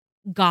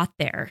got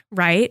there,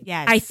 right?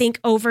 Yes. I think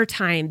over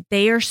time,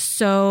 they are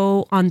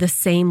so on the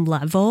same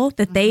level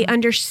that they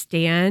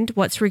understand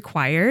what's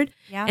required.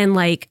 Yeah. And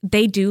like,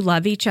 they do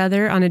love each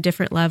other on a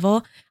different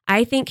level.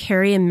 I think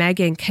Harry and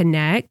Meghan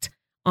connect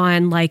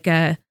on like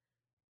a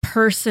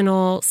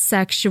personal,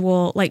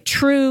 sexual, like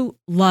true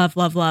love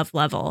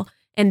level.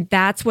 And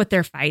that's what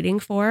they're fighting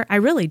for. I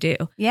really do.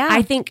 Yeah.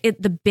 I think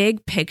the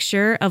big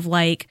picture of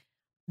like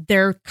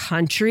their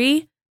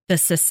country, the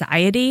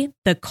society,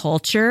 the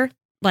culture,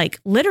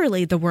 like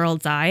literally the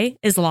world's eye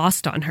is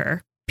lost on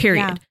her,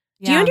 period.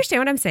 Yeah. Do you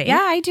understand what I'm saying?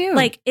 Yeah, I do.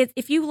 Like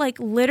if you like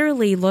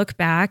literally look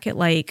back at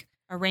like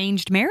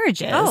arranged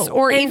marriages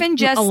or even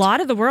just a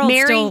lot of the world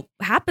still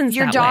happens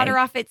your that daughter way.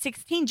 off at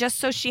 16 just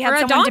so she had Or a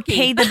someone to donkey.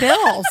 pay the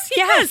bills.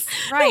 Yes.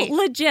 Right. No,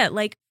 legit.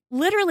 Like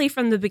literally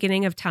from the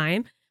beginning of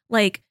time,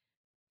 like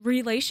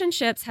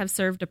relationships have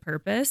served a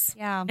purpose.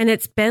 Yeah. And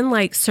it's been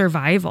like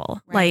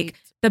survival. Right. Like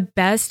the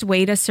best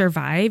way to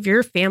survive,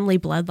 your family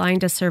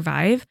bloodline to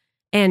survive.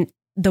 And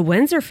the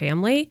Windsor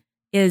family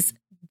is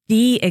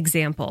the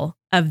example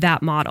of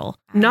that model.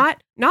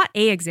 Not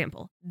a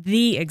example,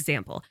 the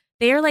example.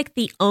 They are like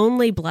the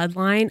only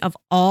bloodline of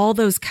all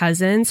those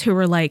cousins who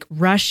were like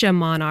Russia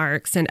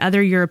monarchs and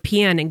other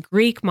European and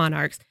Greek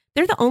monarchs.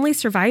 They're the only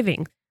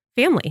surviving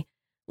family.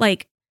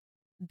 Like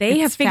they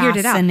have figured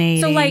it out.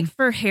 So like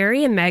for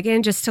Harry and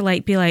Meghan just to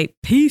like be like,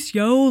 peace,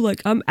 yo,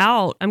 like I'm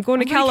out. I'm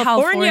going to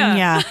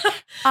California.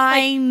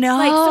 I know.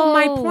 Like, so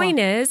my point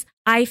is,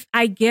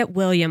 I get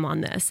William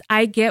on this.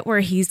 I get where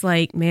he's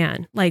like,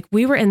 man, like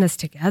we were in this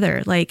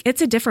together. Like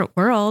it's a different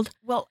world.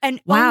 Well, and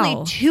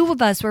only two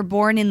of us were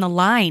born in the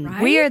line.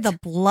 Right? We are the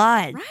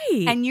blood.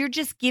 Right. And you're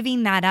just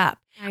giving that up.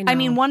 I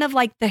mean, one of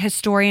like the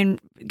historian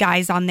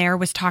guys on there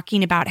was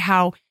talking about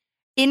how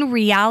in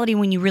reality,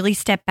 when you really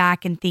step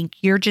back and think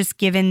you're just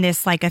given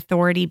this like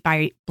authority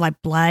by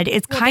blood,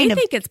 it's kind of.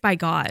 They think it's by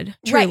God.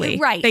 Truly.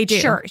 Right. They do.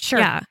 Sure.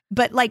 Yeah.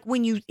 But like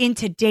when you in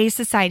today's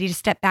society to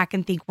step back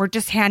and think we're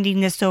just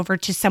handing this over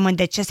to someone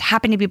that just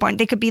happened to be born.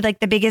 They could be like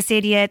the biggest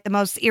idiot, the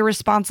most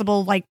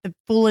irresponsible, like the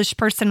foolish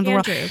person in the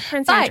world.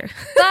 Prince Andrew.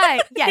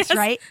 But yes,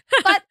 right.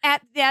 But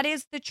that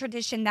is the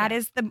tradition. That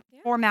is the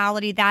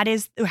formality. That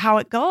is how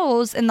it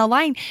goes in the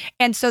line.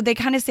 And so they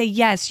kind of say,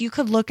 yes, you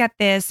could look at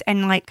this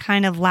and like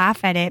kind of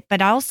laugh at it,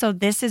 but also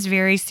this is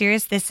very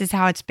serious. This is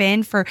how it's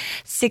been for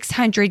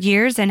 600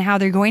 years and how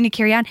they're going to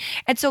carry on.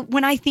 And so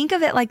when I think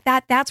of it like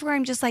that, that's where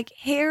I'm just like,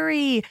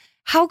 Harry,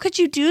 how could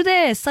you do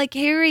this? Like,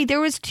 Harry,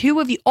 there was two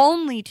of you,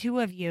 only two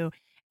of you.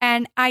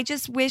 And I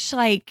just wish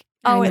like,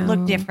 it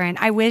looked different.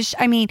 I wish,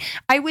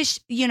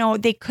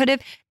 they could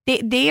have,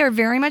 they are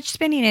very much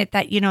spinning it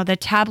that, the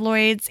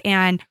tabloids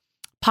and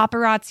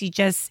paparazzi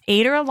just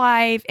ate her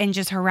alive and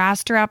just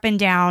harassed her up and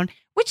down,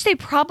 which they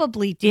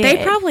probably did.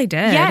 They probably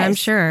did, yes. I'm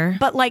sure.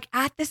 But like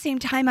at the same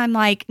time, I'm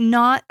like,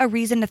 not a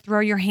reason to throw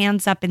your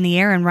hands up in the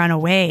air and run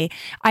away.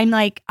 I'm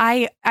like,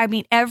 I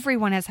mean,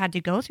 everyone has had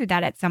to go through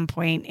that at some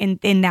point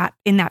in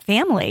that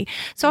family.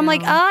 So I'm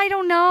like, I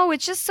don't know.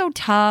 It's just so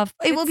tough.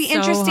 It will be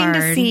interesting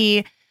to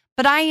see.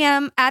 But I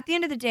am, at the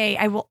end of the day,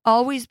 I will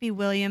always be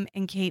William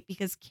and Kate,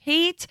 because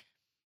Kate,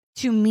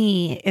 to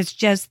me, is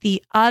just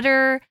the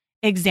utter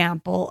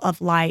example of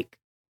like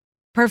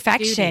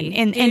perfection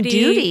and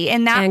duty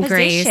in that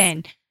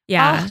position. Grace.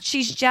 Yeah.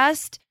 She's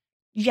just,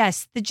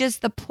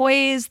 the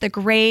poise, the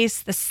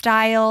grace, the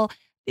style.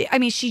 I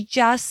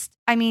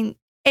mean,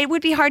 it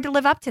would be hard to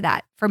live up to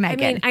that for Meghan. I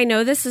mean, I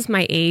know this is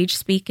my age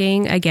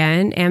speaking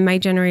again and my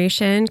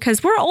generation,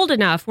 because we're old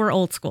enough. We're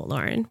old school,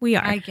 Lauren. We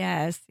are. I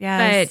guess.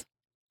 Yes. But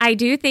I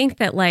do think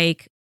that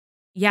like,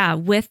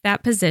 with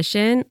that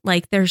position,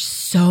 like there's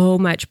so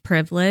much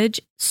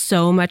privilege,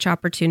 so much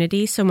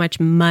opportunity, so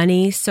much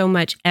money, so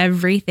much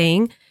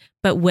everything.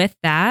 But with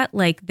that,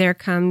 like there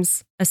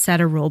comes a set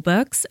of rule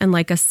books and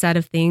like a set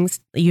of things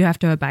you have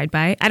to abide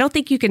by. I don't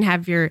think you can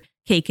have your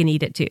cake and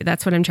eat it too.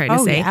 That's what I'm trying to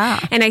say. Yeah.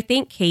 And I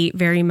think Kate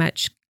very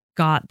much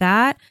got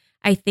that.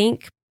 I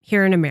think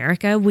here in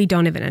America, we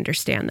don't even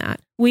understand that.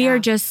 We are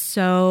just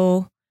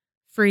so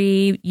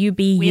free, you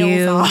be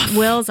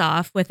Wheels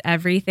off. with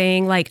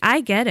everything. Like,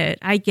 I get it.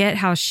 I get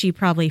how she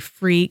probably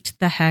freaked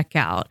the heck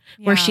out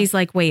where she's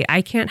like, wait,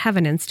 I can't have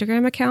an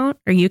Instagram account.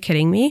 Are you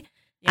kidding me?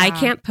 Yeah. I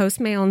can't post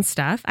my own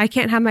stuff. I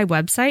can't have my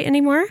website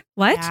anymore.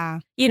 What? Yeah.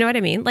 You know what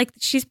I mean? Like,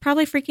 she's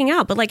probably freaking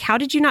out, but like, how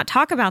did you not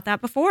talk about that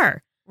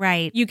before?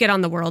 Right. You get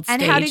on the world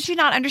stage. And how did you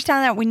not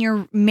understand that when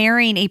you're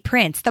marrying a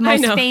prince, the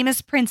most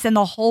famous prince in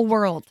the whole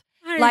world?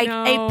 Like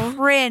a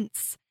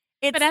prince.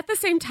 But at the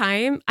same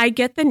time, I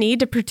get the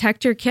need to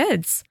protect your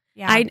kids.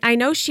 Yeah. I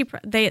know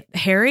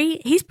Harry,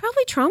 he's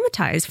probably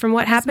traumatized from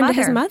what happened to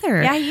his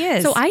mother. Yeah, he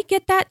is. So I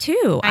get that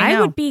too.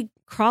 I would be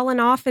crawling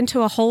off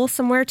into a hole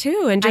somewhere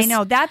too and just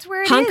that's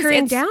where it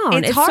hunkering is.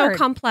 Down. It's so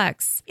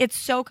complex. It's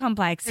so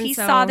complex. And he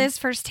saw this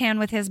firsthand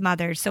with his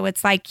mother. So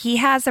it's like he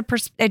has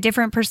a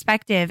different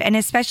perspective. And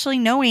especially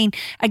knowing,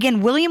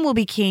 again, William will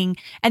be king.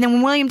 And then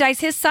when William dies,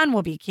 his son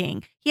will be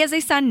king. He has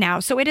a son now.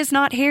 So it is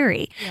not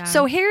Harry. Yeah.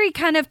 So Harry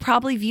kind of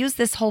probably views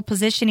this whole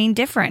positioning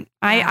different.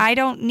 Yeah. I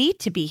don't need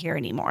to be here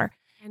anymore.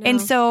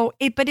 And so,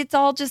 but it's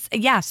all just,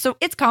 so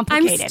it's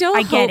complicated. I'm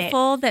still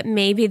hopeful that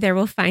maybe there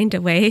will find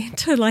a way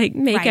to like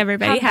make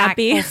everybody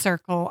happy. Full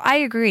circle. I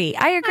agree.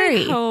 I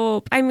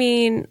hope. I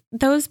mean,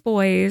 those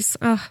boys,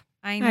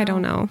 I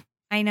don't know.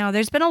 I know.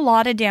 There's been a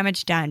lot of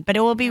damage done, but it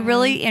will be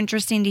really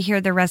interesting to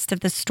hear the rest of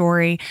the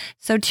story.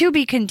 So to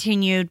be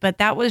continued, but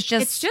that was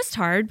just... It's just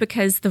hard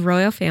because the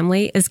royal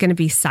family is going to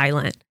be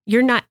silent.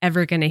 You're not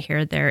ever going to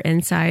hear their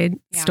inside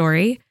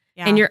story.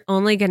 Yeah. And you're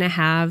only going to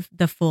have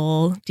the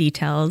full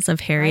details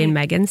of Harry and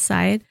Meghan's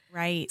side.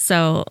 Right.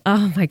 So,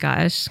 oh my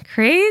gosh,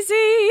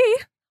 crazy.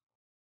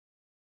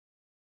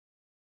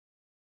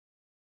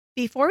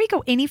 Before we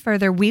go any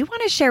further, we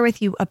want to share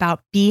with you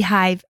about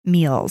Beehive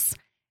meals.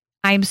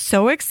 I'm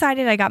so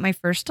excited. I got my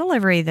first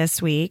delivery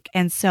this week.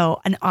 And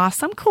so an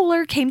awesome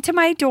cooler came to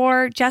my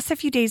door just a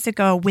few days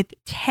ago with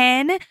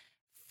 10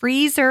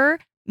 freezer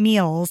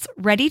meals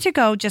ready to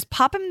go. Just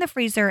pop them in the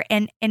freezer.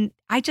 And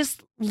I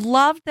just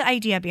love the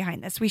idea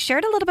behind this. We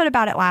shared a little bit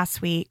about it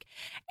last week,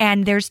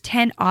 and there's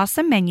 10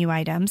 awesome menu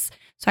items.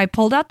 So I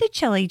pulled out the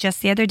chili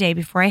just the other day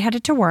before I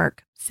headed to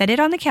work, set it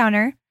on the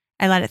counter.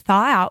 I let it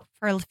thaw out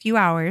for a few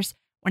hours.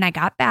 When I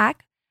got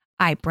back,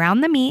 I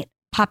browned the meat,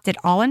 popped it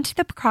all into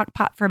the crock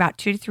pot for about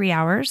 2 to 3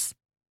 hours,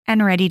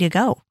 and ready to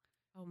go.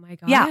 Oh my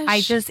gosh. Yeah,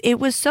 it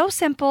was so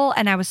simple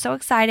and I was so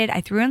excited.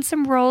 I threw in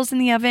some rolls in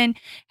the oven,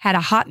 had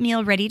a hot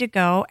meal ready to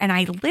go, and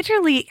I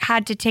literally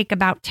had to take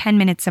about 10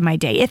 minutes of my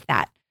day, if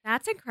that.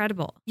 That's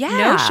incredible. Yeah.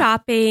 No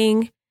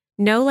shopping,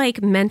 no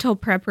like mental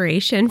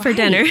preparation for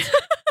dinner.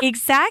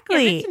 Exactly.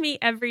 Give it to me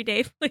every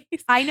day,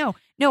 please. I know.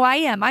 No, I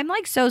am. I'm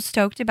like so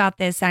stoked about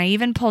this. And I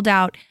even pulled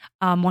out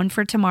one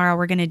for tomorrow.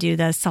 We're going to do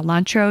the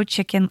cilantro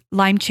chicken,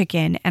 lime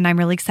chicken. And I'm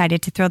really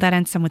excited to throw that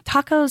in some with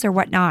tacos or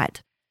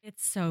whatnot.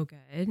 It's so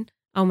good.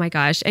 Oh my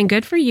gosh. And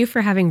good for you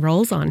for having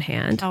rolls on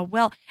hand. Oh,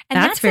 well, and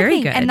that's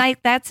very good. And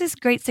that's a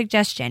great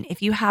suggestion.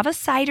 If you have a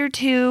side or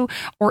two,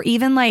 or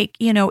even like,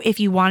 if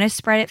you want to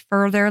spread it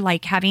further,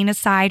 like having a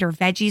side or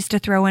veggies to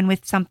throw in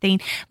with something,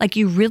 like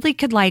you really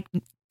could like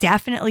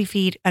definitely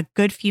feed a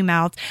good few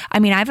mouths. I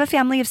mean, I have a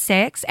family of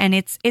 6 and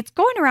it's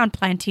going around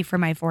plenty for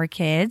my 4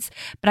 kids,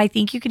 but I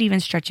think you could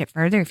even stretch it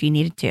further if you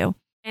needed to.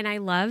 And I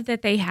love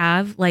that they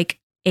have like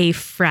a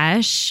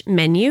fresh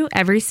menu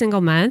every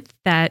single month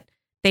that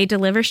they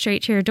deliver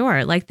straight to your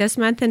door. Like this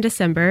month in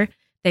December,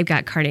 they've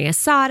got carne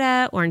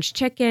asada, orange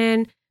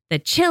chicken, the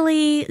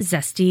chili,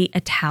 zesty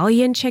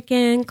Italian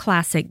chicken,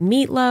 classic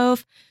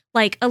meatloaf,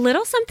 like a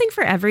little something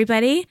for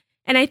everybody.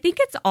 And I think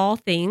it's all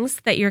things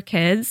that your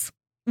kids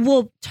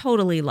will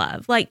totally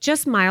love, like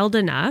just mild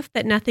enough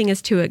that nothing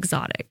is too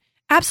exotic.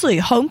 Absolutely.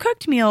 Home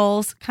cooked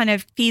meals kind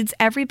of feeds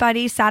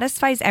everybody,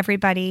 satisfies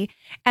everybody.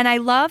 And I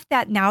love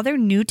that now they're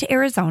new to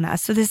Arizona.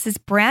 So this is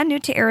brand new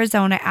to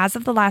Arizona as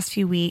of the last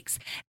few weeks.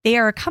 They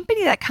are a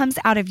company that comes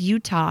out of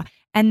Utah.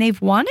 And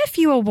they've won a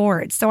few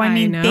awards. So, I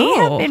mean, they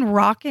have been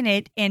rocking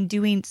it and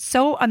doing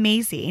so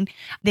amazing.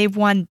 They've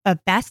won a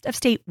Best of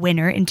State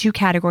winner in 2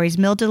 categories,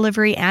 meal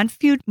delivery and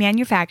food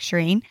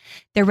manufacturing.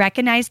 They're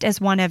recognized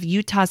as one of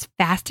Utah's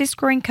fastest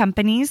growing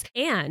companies.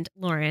 And,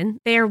 Lauren,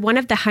 they are one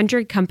of the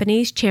 100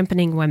 companies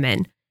championing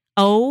women.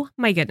 Oh,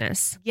 my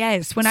goodness.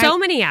 Yes.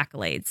 Many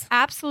accolades.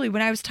 Absolutely.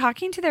 When I was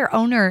talking to their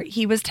owner,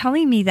 he was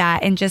telling me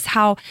that and just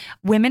how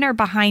women are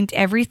behind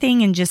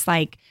everything and just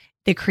like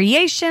the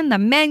creation, the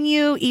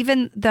menu,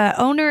 even the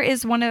owner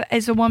is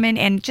a woman,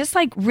 and just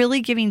like really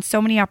giving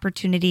so many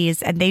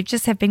opportunities, and they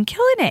just have been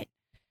killing it.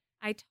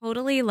 I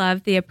totally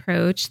love the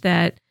approach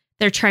that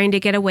they're trying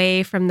to get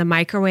away from the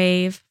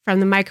microwave,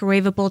 from the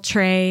microwavable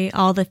tray,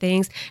 all the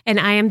things. And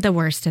I am the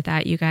worst at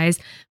that, you guys.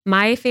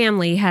 My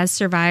family has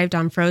survived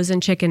on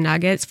frozen chicken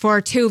nuggets for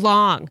too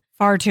long.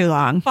 Far too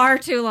long. Far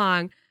too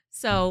long.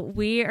 So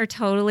we are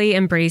totally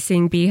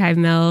embracing Beehive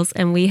Meals,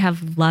 and we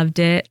have loved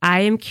it. I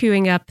am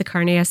queuing up the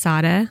carne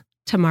asada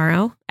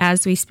tomorrow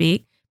as we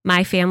speak.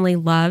 My family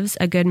loves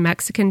a good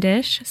Mexican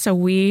dish, so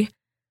we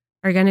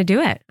are going to do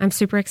it. I'm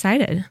super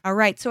excited. All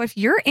right. So if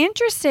you're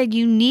interested,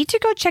 you need to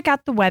go check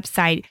out the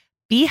website,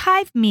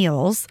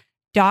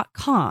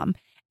 beehivemeals.com.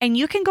 And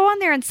you can go on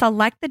there and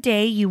select the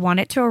day you want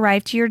it to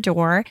arrive to your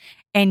door.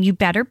 And you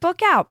better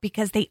book out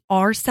because they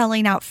are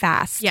selling out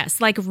fast. Yes,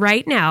 like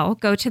right now,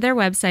 go to their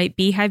website,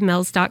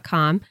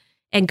 beehivemills.com,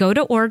 and go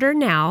to order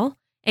now.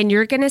 And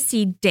you're going to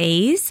see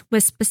days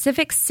with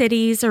specific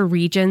cities or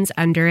regions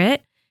under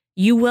it.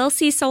 You will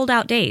see sold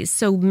out days.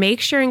 So make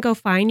sure and go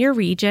find your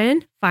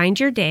region, find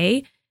your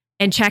day,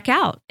 and check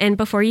out. And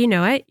before you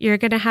know it, you're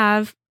going to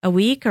have a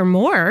week or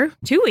more,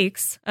 2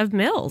 weeks of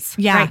meals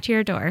right to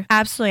your door.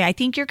 Absolutely. I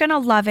think you're going to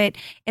love it.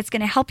 It's going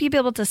to help you be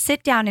able to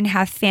sit down and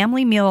have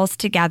family meals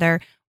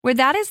together, where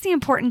that is the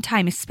important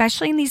time,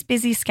 especially in these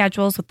busy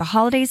schedules with the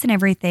holidays and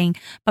everything.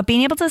 But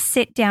being able to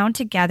sit down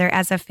together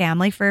as a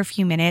family for a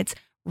few minutes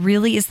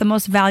really is the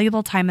most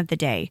valuable time of the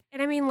day.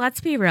 And I mean, let's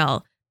be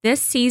real.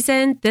 This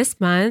season, this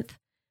month,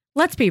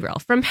 let's be real.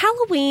 From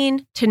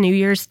Halloween to New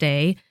Year's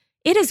Day,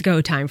 it is go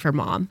time for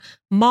mom.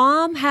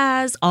 Mom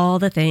has all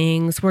the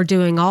things. We're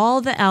doing all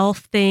the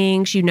elf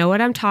things. You know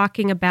what I'm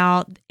talking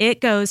about.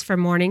 It goes from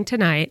morning to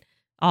night.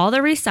 All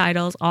the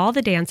recitals, all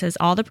the dances,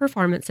 all the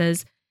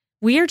performances.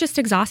 We are just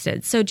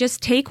exhausted. So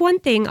just take one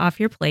thing off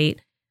your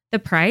plate. The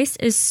price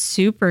is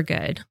super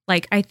good.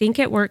 Like, I think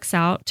it works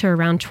out to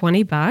around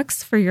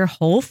 $20 for your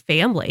whole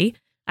family.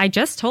 I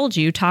just told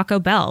you Taco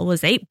Bell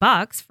was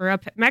 $8 for a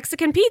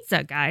Mexican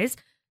pizza, guys.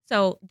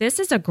 So this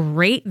is a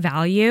great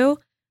value.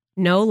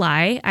 No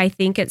lie. I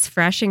think it's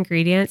fresh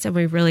ingredients and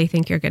we really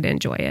think you're going to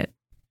enjoy it.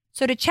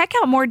 So to check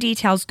out more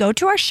details, go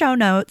to our show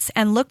notes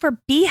and look for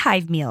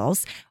Beehive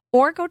Meals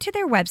or go to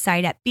their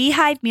website at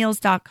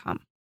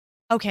beehivemeals.com.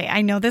 Okay,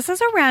 I know this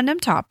is a random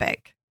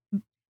topic.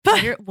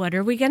 But what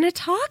are we going to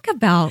talk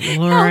about,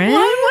 Lauren?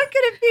 What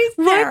could it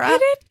be, Sarah? What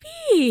could it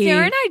be?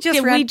 Sarah and I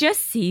Did we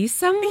just see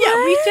someone?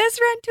 Yeah, we just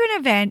ran to an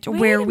event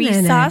where we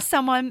saw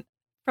someone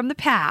from the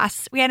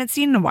past we hadn't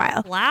seen in a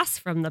while.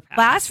 Blast from the past.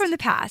 Blast from the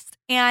past.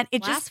 And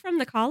it Blast just from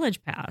the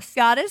college past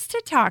got us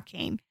to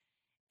talking.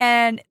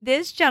 And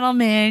this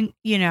gentleman,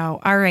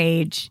 our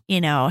age,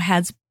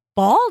 has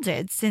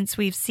balded since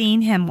we've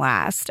seen him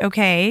last.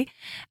 Okay.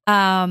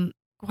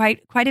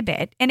 Quite a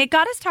bit. And it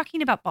got us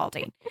talking about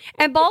balding.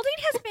 And balding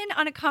has been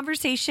on a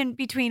conversation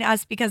between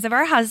us because of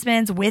our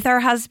husbands, with our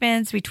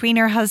husbands, between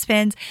our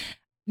husbands.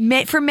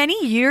 For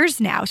many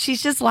years now.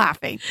 She's just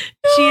laughing.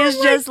 She is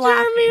just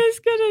laughing. Jeremy is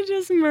going to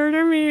just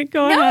murder me.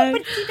 Go ahead. No,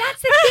 but see,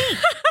 that's the thing.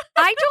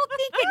 I don't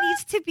think it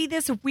needs to be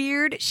this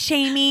weird,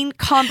 shaming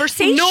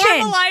conversation.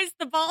 Normalize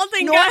the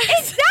balding, guys.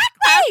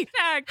 Exactly.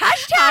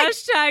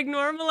 Hashtag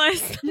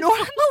normalize.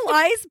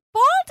 Normalize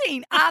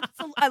balding.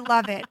 Absolutely.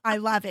 I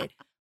love it.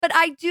 But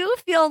I do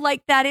feel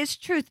like that is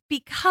truth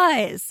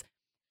because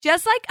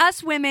just like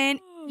us women,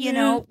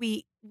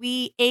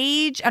 we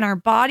age and our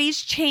bodies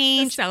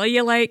change. The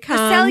cellulite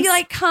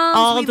comes.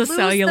 All we the lose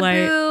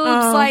cellulite. The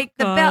boobs,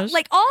 the belt,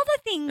 like all the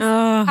things.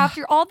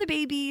 After all the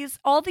babies,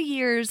 all the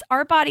years,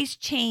 our bodies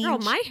change. Girl,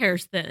 my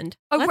hair's thinned.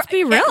 Let's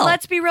be real.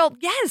 Let's be real.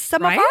 Yes,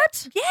 some of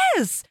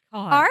yes.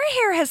 God. Our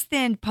hair has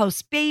thinned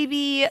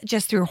post-baby,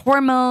 just through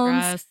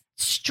hormones,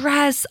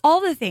 stress,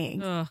 all the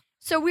things. Ugh.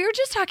 So we were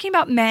just talking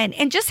about men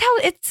and just how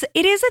it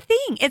is a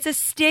thing. It's a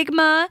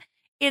stigma.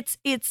 It's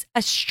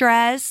a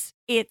stress.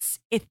 It's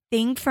a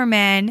thing for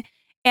men.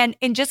 And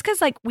just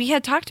because we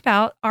had talked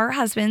about, our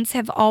husbands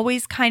have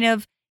always kind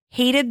of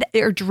hated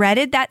or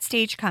dreaded that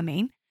stage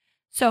coming.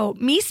 So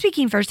me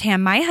speaking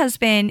firsthand, my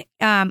husband,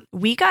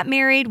 we got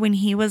married when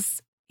he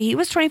was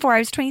 24, I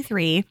was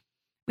 23.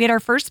 We had our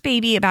first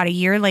baby about a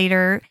year and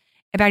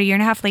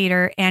a half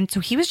later. And so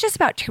he was just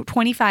about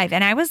 25.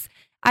 And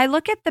I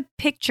look at the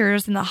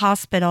pictures in the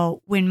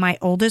hospital when my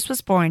oldest was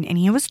born and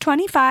he was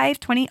 25,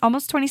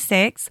 almost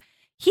 26.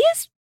 He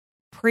is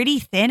pretty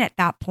thin at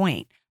that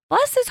point.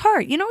 Bless his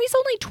heart. He's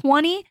only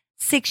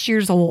 26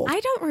 years old. I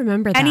don't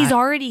remember that. And he's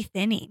already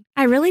thinning.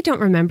 I really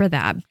don't remember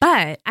that.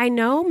 But I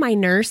know my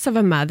nurse of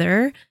a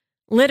mother,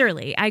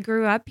 literally, I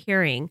grew up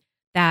hearing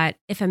that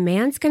if a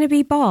man's going to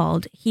be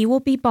bald, he will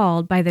be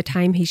bald by the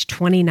time he's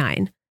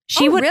 29.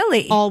 She would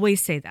really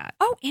always say that.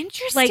 Oh,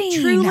 interesting. Like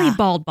truly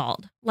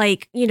bald.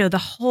 Like, the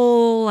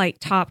whole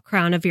top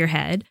crown of your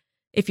head.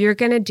 If you're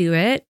going to do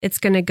it, it's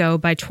going to go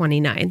by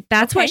 29.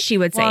 That's what she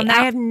would say. Well,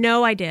 I have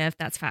no idea if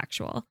that's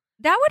factual.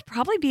 That would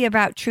probably be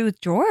about true with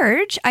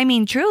George. I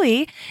mean,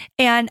 truly.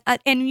 And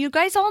you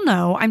guys all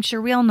know, I'm sure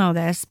we all know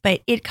this,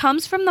 but it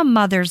comes from the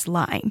mother's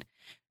line.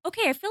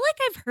 Okay, I feel like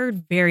I've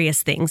heard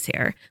various things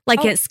here.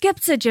 It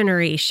skips a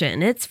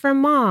generation. It's from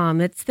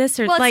mom. It's this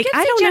or I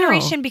don't know.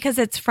 Generation because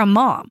it's from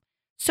mom.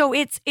 So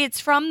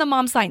it's from the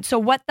mom's line. So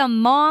what the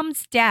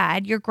mom's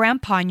dad, your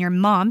grandpa on your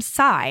mom's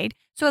side,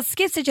 so it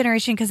skips a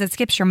generation because it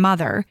skips your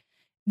mother.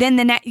 Then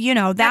that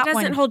doesn't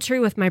one hold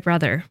true with my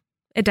brother.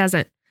 It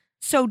doesn't.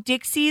 So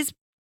Dixie's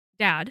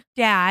dad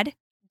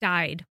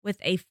died with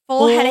a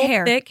full head of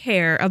hair, thick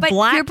hair, black hair.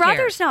 But your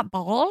brother's not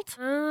bald.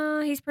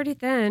 He's pretty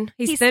thin.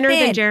 He's thinner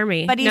than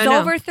Jeremy. But he's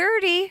over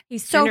 30.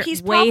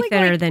 He's way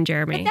thinner than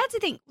Jeremy. But that's the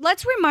thing.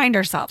 Let's remind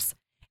ourselves.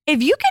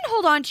 If you can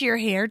hold on to your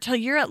hair till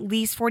you're at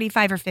least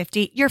 45 or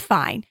 50, you're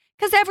fine.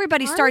 Because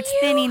everybody starts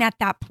thinning at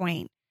that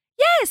point.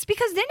 Yes,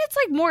 because then it's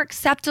more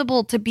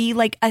acceptable to be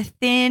a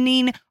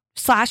thinning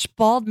 /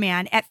 bald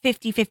man at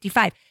 50,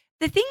 55.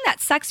 The thing that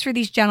sucks for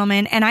these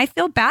gentlemen, and I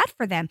feel bad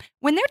for them,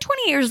 when they're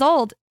 20 years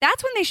old,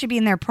 that's when they should be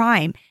in their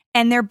prime,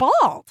 and they're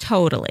bald.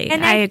 Totally.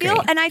 And I agree.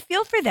 I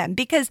feel for them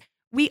because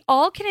we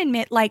all can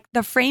admit, like,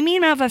 the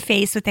framing of a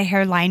face with a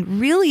hairline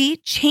really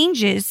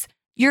changes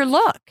your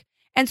look.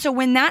 And so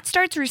when that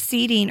starts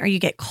receding, or you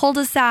get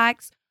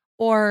cul-de-sacs,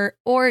 or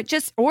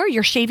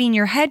you're shaving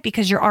your head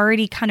because you're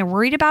already kind of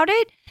worried about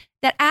it,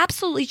 that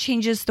absolutely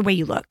changes the way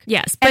you look.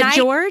 Yes, but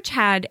George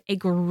has a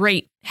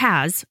great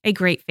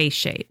face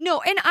shape.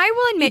 No, and I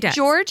will admit,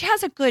 George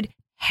has a good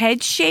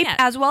head shape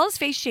as well as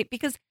face shape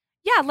because,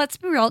 yeah, let's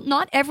be real,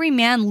 not every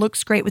man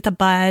looks great with a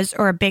buzz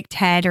or a big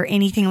head or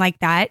anything like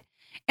that.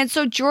 And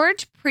so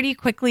George pretty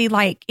quickly,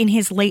 like in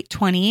his late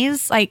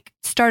 20s, like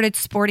started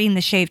sporting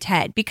the shaved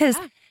head because,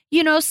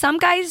 some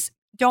guys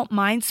don't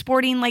mind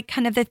sporting like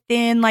kind of the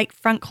thin, like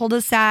front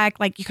cul-de-sac,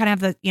 like you kind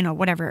of have the,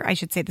 whatever, I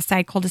should say the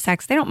side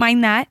cul-de-sacs. They don't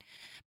mind that.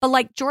 But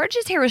like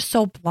George's hair is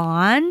so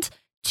blonde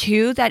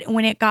too that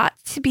when it got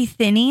to be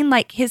thinning,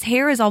 like his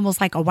hair is almost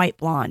like a white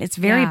blonde. It's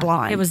very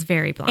blonde. It was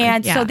very blonde.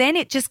 And so then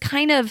it just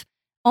kind of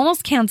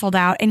almost canceled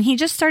out and he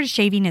just started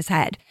shaving his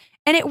head.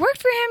 And it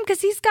worked for him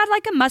because he's got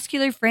like a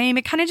muscular frame.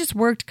 It kind of just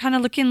worked, kind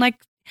of looking like,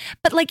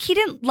 but like he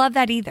didn't love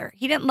that either.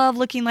 He didn't love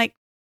looking like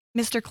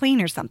Mr. Clean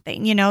or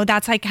something,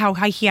 that's like how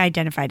he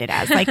identified it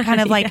as, like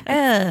kind of like,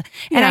 and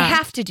I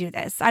have to do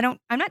this. I'm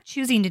not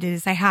choosing to do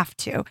this. I have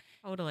to.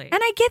 Totally. And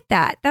I get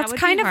that. That's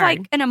kind of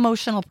like an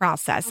emotional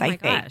process, I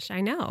think. Gosh, I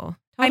know. Totally.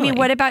 I mean,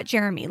 what about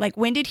Jeremy? Like,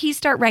 when did he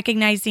start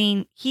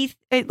recognizing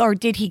or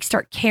did he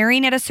start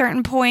caring at a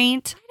certain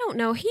point? I don't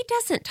know. He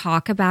doesn't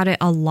talk about it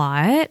a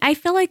lot. I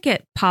feel like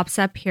it pops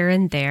up here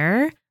and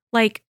there,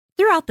 like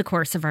throughout the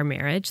course of our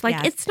marriage.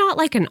 Like, it's not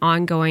like an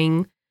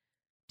ongoing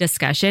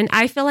discussion.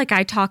 I feel like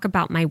I talk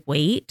about my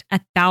weight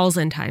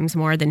 1,000 times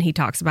more than he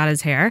talks about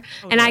his hair.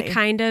 Totally. And I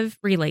kind of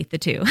relate the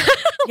two.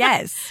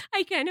 Yes.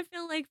 I kind of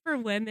feel like for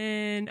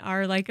women,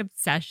 our like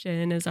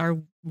obsession is our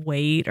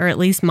weight, or at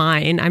least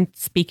mine. I'm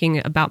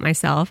speaking about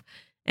myself,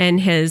 and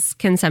his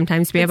can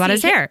sometimes be about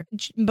his hair.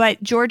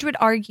 But George would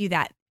argue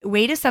that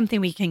weight is something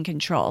we can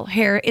control.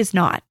 Hair is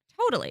not.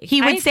 Totally.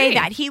 He would say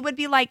that. He would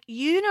be like,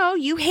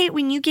 you hate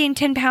when you gain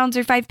 10 pounds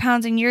or 5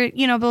 pounds and you're,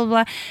 blah, blah,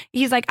 blah.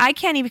 He's like, I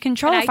can't even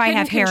control if I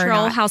have hair or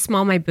not. How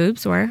small my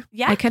boobs were.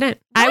 Yeah. I couldn't.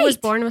 Right. I was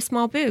born with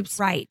small boobs.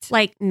 Right.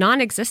 Like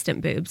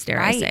non-existent boobs,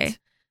 dare I say.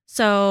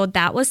 So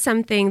that was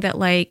something that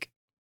like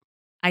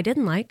I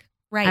didn't like.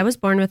 Right. I was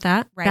born with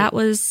that. Right. That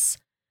was,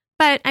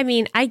 but I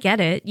mean, I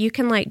get it. You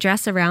can like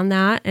dress around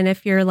that. And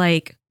if you're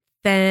like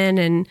thin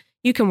and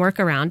you can work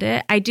around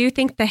it. I do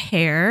think the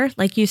hair,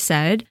 like you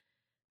said,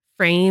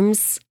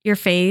 frames your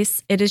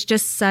face. It is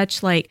just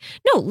such like,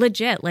 no,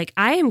 legit. Like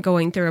I am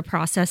going through a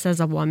process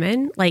as a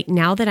woman. Like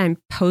now that I'm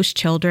post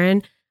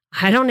children,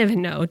 I don't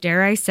even know,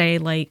 dare I say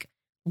like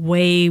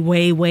way,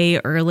 way,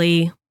 way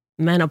early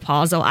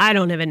menopausal. I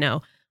don't even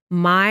know.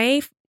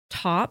 My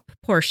top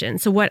portion,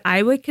 so what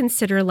I would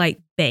consider like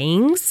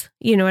bangs,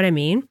 you know what I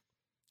mean,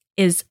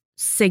 is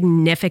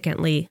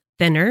significantly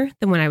thinner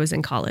than when I was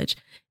in college.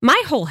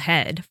 My whole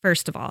head,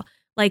 first of all,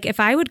 like if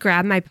I would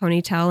grab my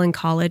ponytail in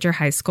college or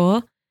high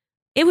school,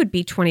 it would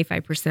be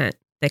 25%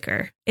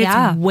 thicker.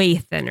 It's way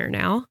thinner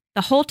now.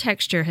 The whole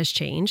texture has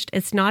changed.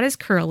 It's not as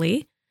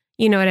curly.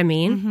 You know what I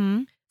mean?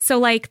 Mm-hmm. So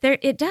like there,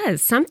 it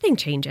does. Something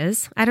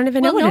changes. I don't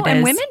even know what it is.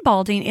 And women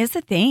balding is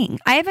a thing.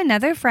 I have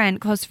another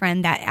close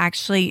friend that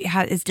actually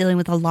is dealing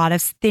with a lot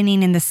of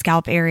thinning in the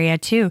scalp area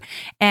too.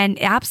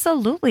 And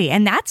absolutely.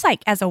 And that's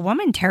like, as a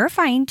woman,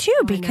 terrifying too,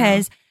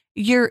 because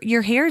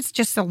your hair is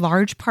just a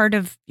large part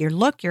of your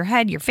look, your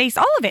head, your face,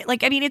 all of it.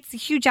 Like, I mean, it's a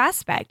huge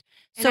aspect.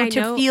 So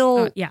to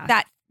feel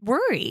that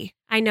worry.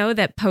 I know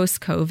that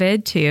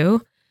post-COVID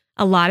too,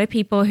 a lot of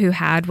people who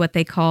had what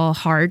they call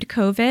hard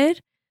COVID,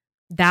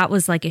 that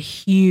was like a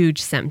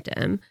huge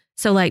symptom.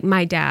 So like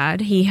my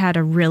dad, he had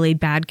a really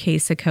bad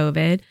case of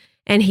COVID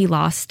and he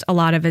lost a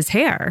lot of his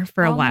hair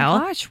for a while. Oh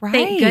my gosh, right.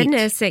 Thank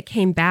goodness it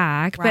came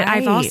back. Right. But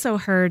I've also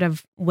heard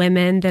of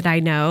women that I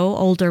know,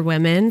 older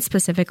women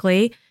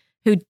specifically,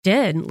 who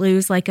did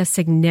lose like a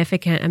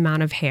significant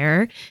amount of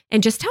hair,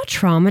 and just how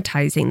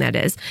traumatizing that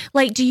is.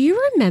 Like, do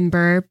you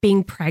remember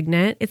being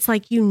pregnant? It's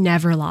like you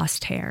never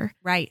lost hair.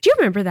 Right. Do you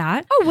remember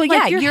that? Oh, well,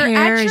 like, yeah. Your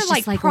hair is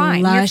just like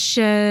prime.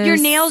 Luscious. Your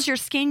nails, your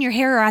skin, your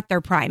hair are at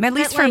their prime. At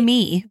least for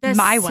me, the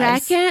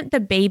second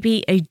the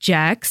baby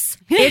ejects,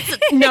 it's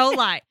no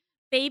lie.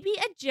 Baby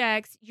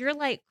ejects, you're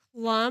like,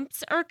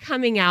 clumps are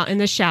coming out in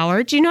the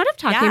shower. Do you know what I'm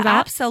talking about?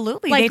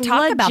 Absolutely. Like they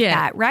talk about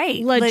that,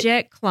 right?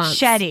 Legit clumps.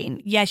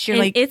 Shedding. Yes, you're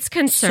like, it's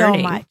concerning.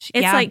 So much.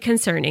 It's like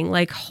concerning.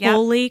 Like,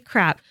 holy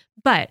crap.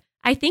 But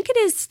I think it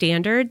is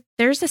standard.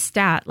 There's a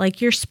stat, like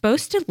you're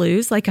supposed to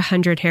lose like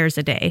 100 hairs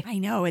a day. I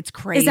know. It's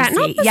crazy. Is that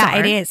not bizarre? Yeah,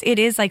 it is. It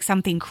is like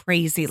something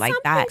crazy like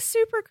that.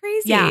 Super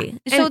crazy. Yeah.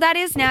 So that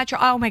is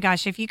natural. Oh my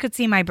gosh. If you could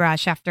see my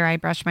brush after I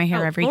brush my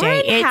hair every day.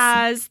 It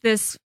has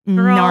this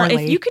girl.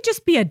 Gnarly. If you could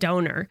just be a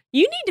donor,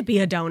 you need to be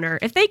a donor.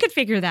 If they could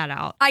figure that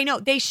out. I know.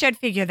 They should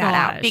figure that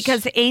out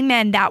because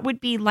amen, that would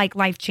be like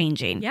life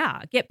changing.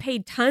 Yeah. Get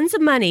paid tons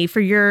of money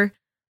for your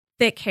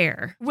thick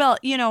hair. Well,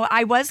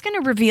 I was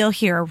going to reveal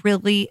here a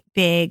really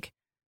big,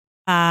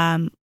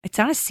 it's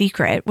not a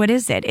secret. What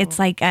is it? It's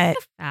like a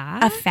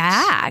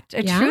fact,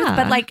 a truth.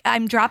 But like,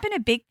 I'm dropping a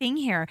big thing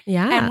here.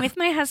 Yeah. And with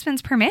my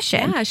husband's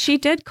permission. Yeah, she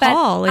did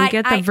call and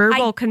get the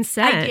verbal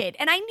consent. I did.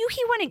 And I knew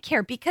he wouldn't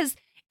care because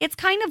it's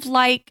kind of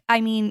like,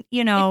 if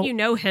you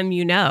know him,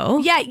 you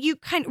know. Yeah,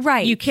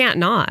 right. You can't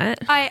not.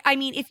 I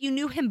mean, if you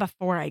knew him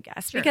before, I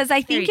guess. Sure. Because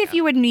I think if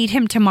you would meet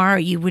him tomorrow,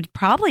 you would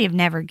probably have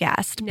never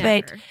guessed.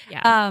 Never.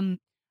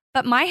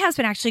 But my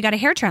husband actually got a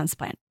hair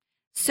transplant.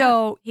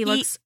 So he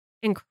looks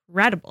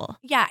incredible.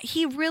 Yeah,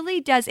 he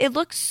really does. It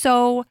looks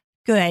so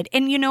good.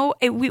 And,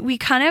 we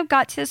kind of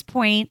got to this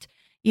point,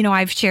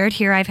 I've shared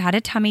here, I've had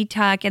a tummy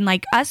tuck, and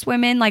like us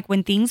women, like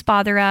when things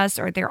bother us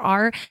or there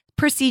are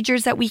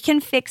procedures that we can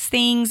fix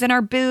things in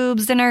our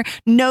boobs and our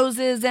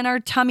noses and our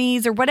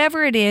tummies or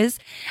whatever it is.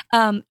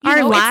 Our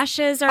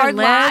lashes, our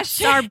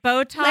lips, our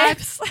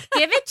Botox.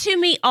 Give it to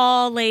me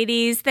all,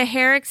 ladies. The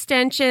hair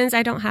extensions,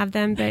 I don't have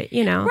them, but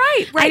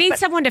Right. I need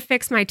someone to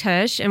fix my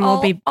tush and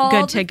we'll be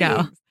good to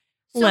go.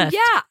 So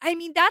yeah, I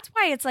mean, that's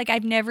why it's like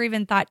I've never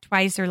even thought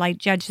twice or like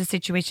judged the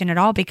situation at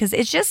all, because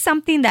it's just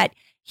something that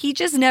he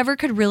just never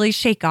could really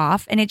shake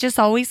off. And it just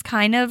always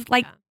kind of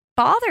like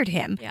bothered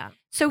him. Yeah.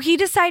 So he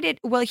decided,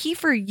 he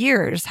for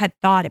years had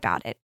thought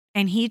about it,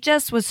 and he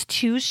just was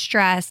too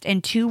stressed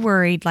and too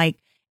worried. Like,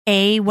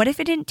 what if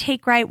it didn't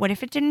take right? What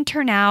if it didn't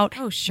turn out?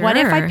 Oh, sure. What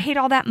if I paid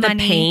all that money?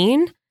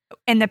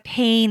 The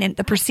pain and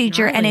the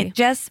procedure, and it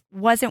just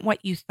wasn't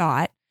what you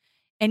thought.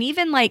 And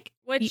even like,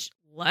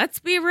 let's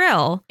be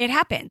real, it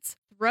happens.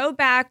 Throw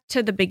back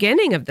to the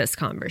beginning of this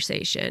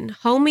conversation.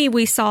 Homie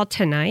we saw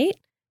tonight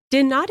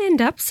did not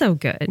end up so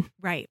good.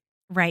 Right.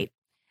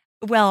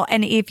 Well,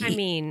 and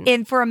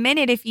and for a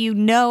minute, if you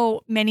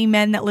know many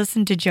men that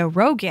listen to Joe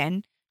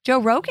Rogan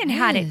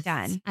had it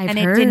done. I've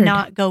heard. It did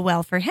not go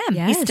well for him.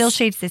 Yes. He still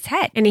shaves his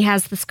head. And he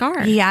has the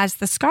scar.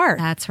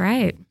 That's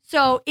right.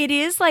 So it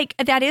is like,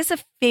 that is a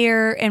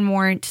fair and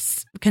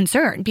warrant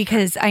concern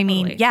because,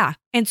 Totally. yeah.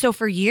 And so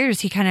for years,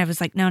 he kind of was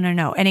like, no.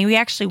 And we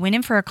actually went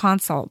in for a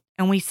consult,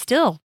 and we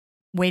still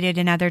waited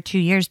another 2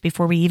 years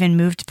before we even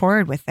moved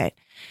forward with it.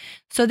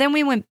 So then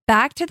we went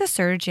back to the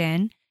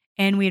surgeon,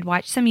 and we had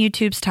watched some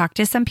YouTubes, talked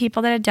to some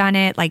people that had done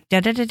it, like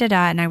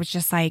da-da-da-da-da. And I was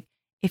just like,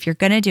 if you're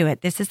going to do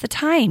it, this is the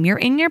time. You're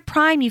in your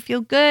prime. You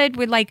feel good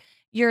with like,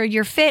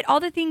 you're fit, all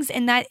the things.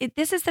 And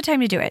this is the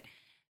time to do it.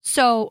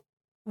 So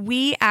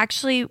we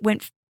actually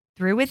went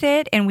through with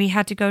it, and we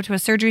had to go to a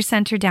surgery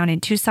center down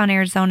in Tucson,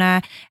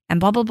 Arizona, and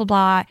blah, blah, blah,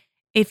 blah.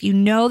 If you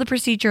know the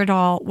procedure at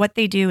all, what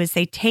they do is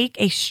they take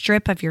a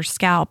strip of your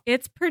scalp.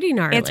 It's pretty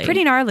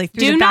gnarly.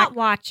 Do not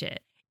watch it.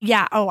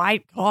 Yeah. Oh,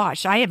 I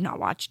have not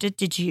watched it.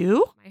 Did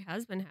you? My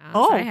husband has.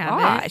 Oh, I haven't.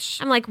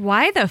 gosh. I'm like,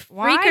 why the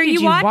freak are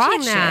you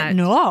watching that?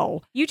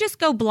 No. You just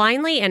go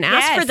blindly and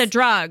ask for the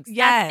drugs.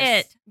 Yes.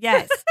 That's it.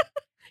 Yes.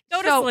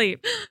 Go to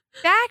sleep.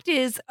 Fact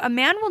is, a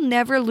man will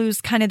never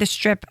lose kind of the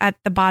strip at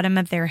the bottom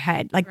of their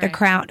head, like the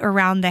crown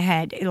around the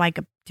head, like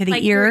to the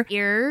ear.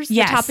 Your ears?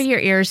 Yes. The top of your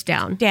ears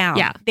down.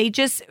 Yeah.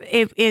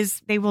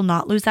 They will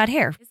not lose that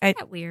hair. Isn't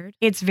that weird?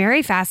 It's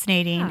very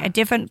fascinating. Yeah. A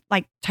different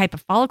like type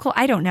of follicle.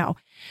 I don't know.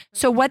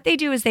 So what they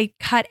do is they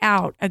cut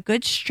out a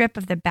good strip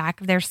of the back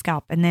of their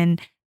scalp, and then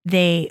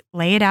they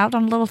lay it out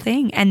on a little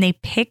thing, and they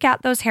pick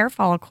out those hair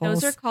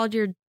follicles. Those are called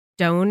your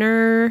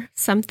donor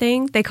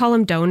something. They call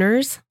them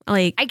donors.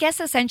 Like, I guess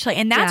essentially.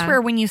 And that's where,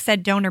 when you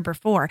said donor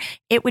before,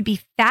 it would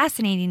be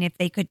fascinating if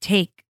they could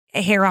take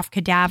a hair off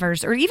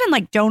cadavers, or even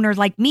like donor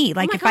like me.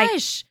 Like I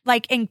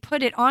like and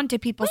put it onto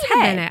people's Wait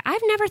head. a minute.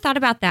 I've never thought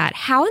about that.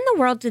 How in the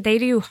world did they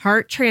do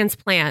heart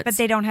transplants? But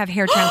they don't have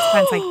hair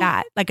transplants like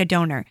that, like a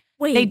donor.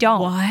 Wait, they don't.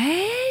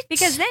 What?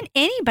 Because then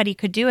anybody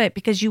could do it,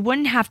 because you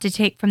wouldn't have to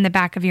take from the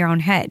back of your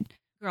own head.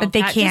 Girl, but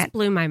they that can't. Just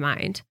blew my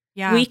mind.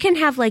 Yeah. We can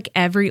have like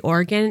every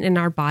organ in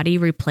our body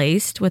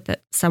replaced with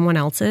someone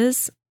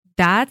else's.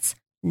 That's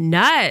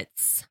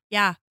nuts.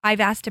 Yeah. I've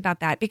asked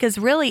about that, because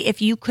really,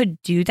 if you could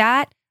do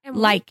that,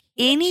 like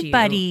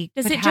anybody,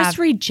 does it just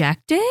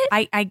reject it?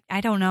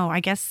 I don't know. I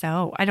guess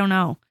so. I don't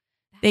know.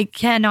 They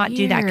cannot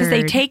do that, because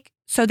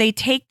they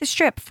take the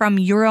strip from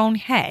your own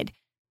head,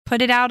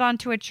 put it out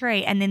onto a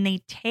tray, and then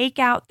they take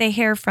out the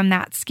hair from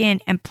that skin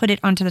and put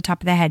it onto the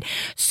top of the head.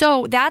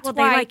 So that's why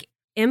they like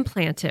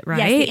implant it, right?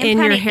 Yes, they in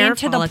your implant it hair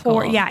into follicle, the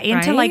pore. Yeah,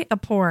 into right? like the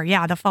pore.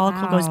 Yeah, the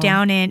follicle goes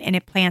down in, and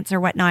it plants or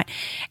whatnot.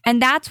 And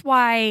that's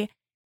why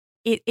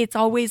it's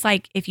always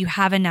like, if you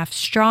have enough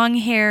strong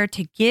hair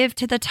to give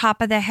to the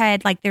top of the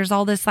head, like there's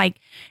all this like,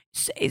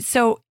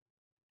 so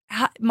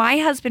my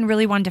husband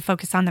really wanted to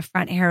focus on the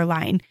front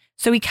hairline.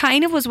 So he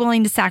kind of was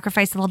willing to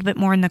sacrifice a little bit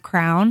more in the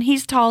crown.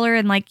 He's taller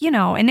and like,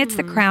 and it's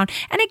the crown.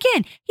 And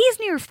again, he's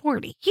near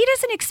 40. He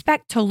doesn't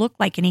expect to look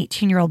like an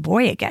 18-year-old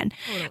boy again.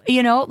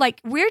 Totally. Like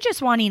we're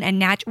just wanting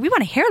we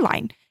want a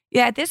hairline.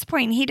 Yeah, at this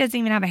point, he doesn't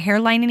even have a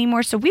hairline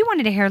anymore. So we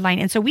wanted a hairline.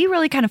 And so we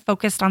really kind of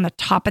focused on the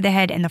top of the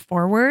head and the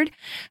forward.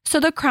 So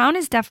the crown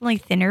is definitely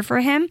thinner for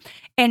him.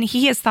 And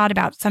he has thought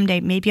about someday,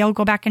 maybe I'll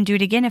go back and do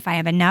it again if I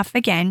have enough,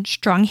 again,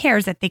 strong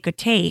hairs that they could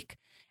take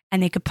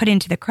and they could put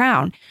into the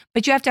crown.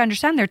 But you have to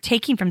understand they're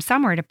taking from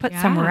somewhere to put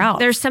somewhere else.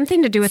 There's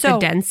something to do with the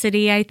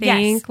density, I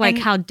think. Yes, like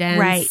and, how dense.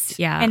 Right.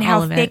 Yeah. And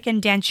how thick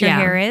and dense your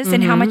hair is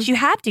and how much you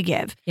have to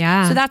give.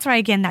 Yeah. So that's why,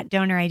 again, that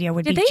donor idea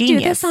would be genius. Did they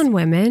do this on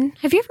women?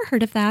 Have you ever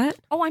heard of that?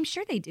 Oh, I'm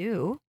sure they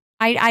do.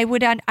 I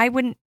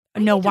wouldn't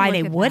know why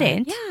they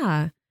wouldn't.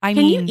 Yeah.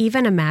 Can you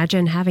even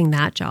imagine having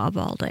that job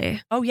all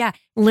day? Oh, yeah.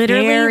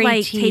 Literally Very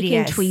like tedious.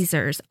 taking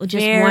tweezers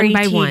just Very one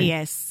by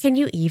tedious. one. Can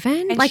you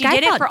even? And like she I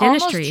did it thought for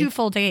dentistry. almost 2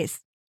 full days.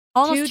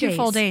 Almost 2 days.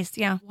 full days.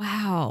 Yeah.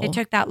 Wow. It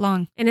took that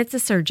long. And it's a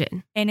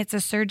surgeon. And it's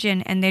a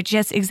surgeon. And they're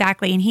just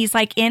exactly. And he's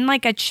like in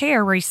like a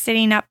chair where he's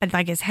sitting up, but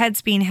like his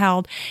head's being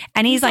held.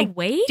 And he's like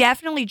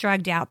definitely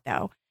drugged out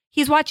though.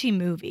 He's watching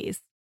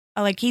movies.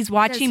 Like he's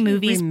watching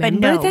movies, but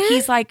no,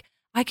 he's like,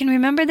 I can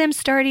remember them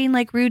starting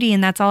like Rudy,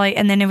 and that's all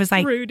and then it was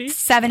like Rudy.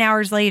 7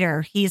 hours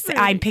later,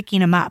 I'm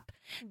picking him up.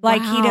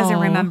 Like he doesn't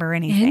remember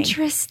anything.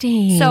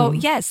 Interesting. So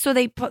yes, so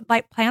they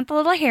plant the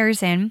little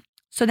hairs in.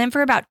 So then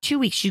for about 2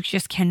 weeks, you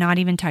just cannot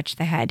even touch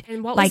the head.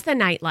 And what was the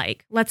night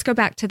like? Let's go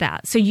back to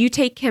that. So you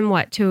take him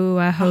to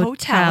a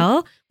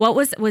hotel? What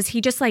was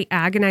he just like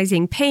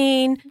agonizing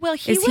pain? Well,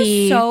 he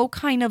was so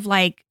kind of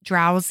like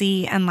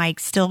drowsy and like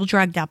still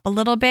drugged up a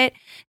little bit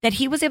that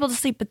he was able to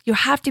sleep. But you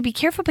have to be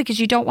careful because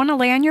you don't want to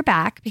lay on your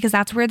back because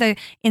that's where the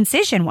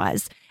incision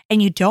was.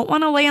 And you don't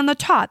want to lay on the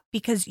top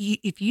because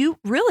if you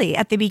really,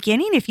 at the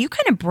beginning, if you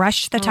kind of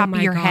brush the top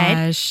of your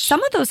head,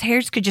 some of those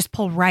hairs could just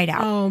pull right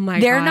out. Oh my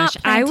gosh. They're not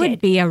planted. I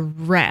would be a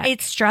wreck.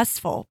 It's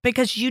stressful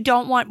because you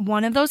don't want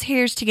one of those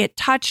hairs to get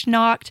touched,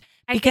 knocked.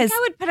 Because I think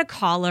I would put a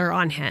collar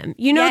on him.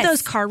 You know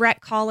those car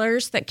wreck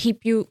collars that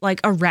keep you like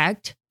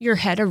erect, your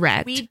head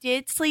erect? We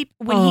did sleep,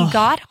 when he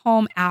got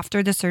home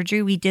after the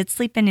surgery, we did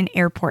sleep in an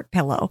airport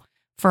pillow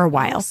for a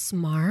while. Oh,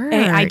 smart.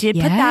 And I did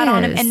put that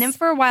on him. And then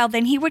for a while,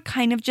 then he would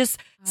kind of just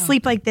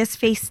sleep like this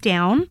face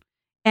down.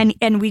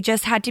 And we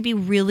just had to be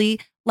really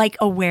like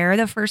aware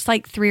the first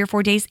like 3 or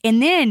 4 days.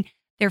 And then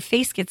their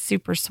face gets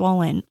super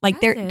swollen. Like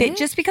they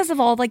just because of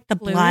all like the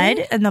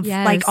blood and the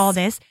like all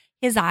this,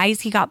 his eyes,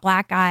 he got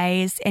black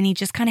eyes and he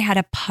just kind of had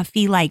a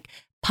puffy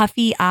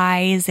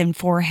eyes and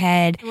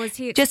forehead. Was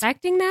he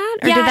expecting that?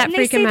 Or did that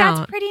freak him out?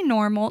 That's pretty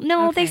normal.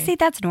 No, they say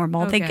that's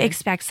normal. They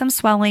expect some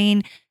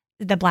swelling,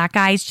 the black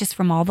eyes just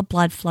from all the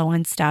blood flow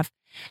and stuff.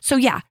 So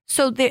yeah,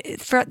 for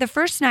the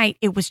first night,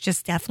 it was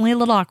just definitely a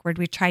little awkward.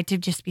 We tried to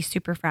just be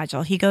super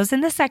fragile. He goes in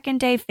the second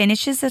day,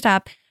 finishes it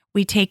up.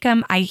 We take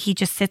him. He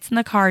just sits in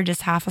the car,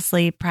 just half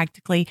asleep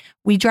practically.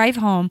 We drive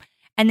home.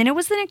 And then it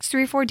was the next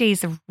 3 or 4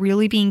 days of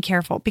really being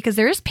careful because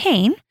there is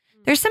pain.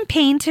 There's some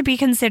pain to be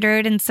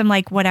considered and some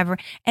like whatever.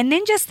 And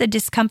then just the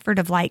discomfort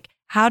of like,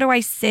 how do I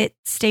sit,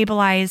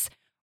 stabilize,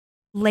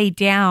 lay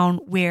down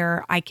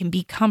where I can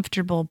be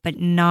comfortable but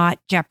not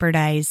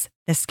jeopardize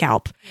the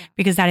scalp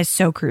because that is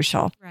so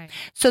crucial. Right.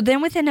 So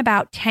then within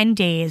about 10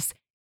 days,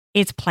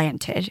 it's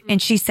planted.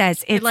 And she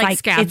says it's like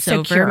scabs it's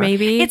secure. Over,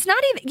 maybe? It's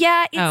not even,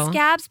 it's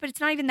scabs, but it's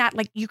not even that.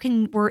 Like you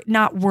can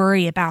not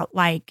worry about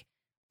like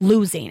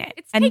losing it.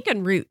 It's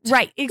taken root.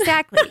 Right.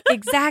 Exactly.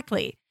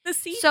 Exactly.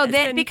 So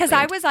then, because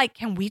I was like,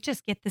 can we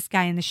just get this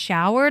guy in the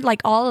shower?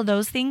 Like all of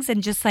those things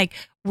and just like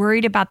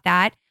worried about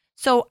that.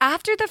 So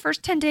after the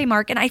first 10-day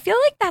mark, and I feel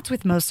like that's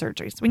with most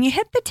surgeries, when you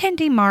hit the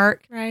 10-day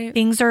mark,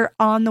 things are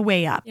on the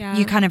way up. Yeah.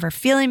 You kind of are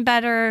feeling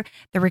better,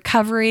 the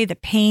recovery, the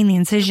pain, the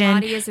incision. Your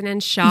body isn't in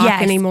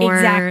shock anymore.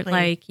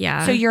 Exactly.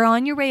 So you're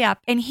on your way up.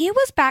 And he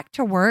was back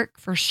to work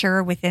for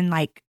sure within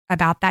like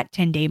about that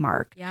 10-day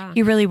mark. Yeah.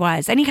 He really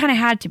was. And he kind of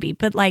had to be.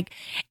 But like,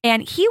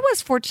 and he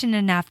was fortunate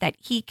enough that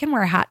he can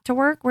wear a hat to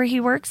work where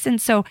he works.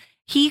 And so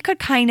he could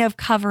kind of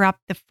cover up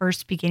the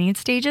first beginning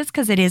stages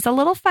because it is a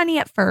little funny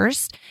at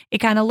first. It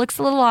kind of looks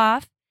a little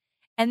off.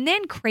 And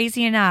then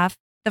crazy enough,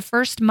 the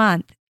first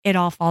month, it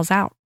all falls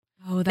out.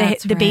 Oh,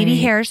 that's the baby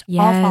hairs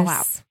all fall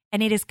out.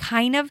 And it is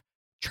kind of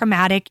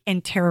traumatic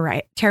and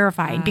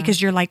terrifying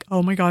because you're like,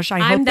 oh my gosh, I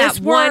hope this works.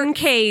 I'm that one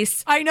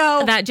case I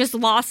know that just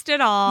lost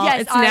it all.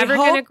 Yes, it's never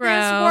going to grow.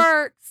 This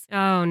works.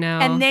 Oh no.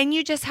 And then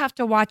you just have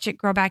to watch it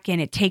grow back in.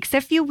 It takes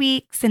a few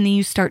weeks and then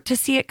you start to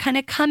see it kind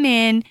of come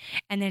in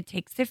and then it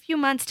takes a few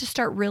months to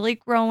start really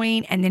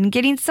growing and then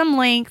getting some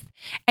length.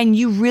 And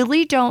you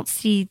really don't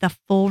see the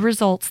full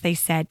results, they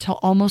said, till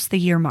almost the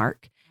year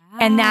mark. Wow.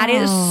 And that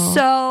is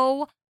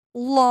so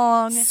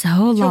long.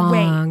 To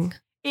wait.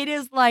 It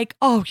is like,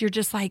 oh, you're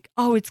just like,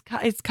 oh, it's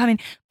coming.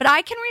 But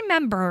I can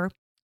remember,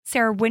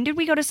 Sarah, when did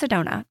we go to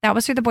Sedona? That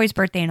was for the boy's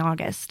birthday in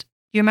August.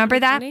 Do you remember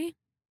that?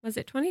 Was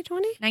it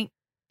 2020?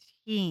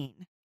 19.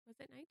 Was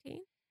it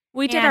 19?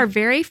 We did our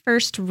very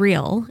first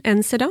reel in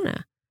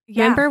Sedona.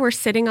 Yeah. Remember, we're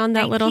sitting on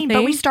that 19, little thing?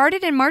 But we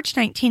started in March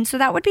 19, so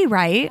that would be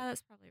right. Yeah,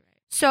 that's probably right.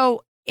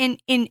 So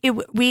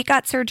we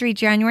got surgery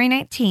January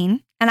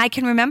 19. And I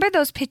can remember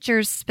those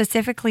pictures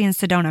specifically in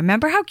Sedona.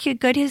 Remember how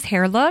good his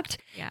hair looked?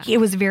 Yeah. It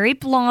was very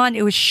blonde.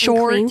 It was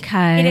short. Clean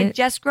cut. It had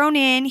just grown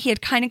in. He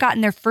had kind of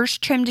gotten their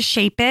first trim to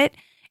shape it.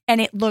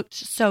 And it looked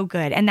so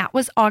good. And that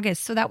was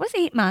August. So that was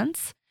 8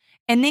 months.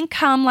 And then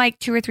come like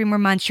 2 or 3 more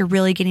months, you're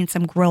really getting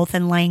some growth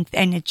and length,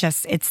 and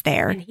it's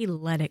there. And he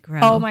let it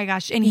grow. Oh my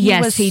gosh. And he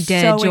was he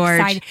did, so George.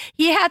 excited.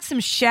 He had some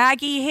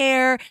shaggy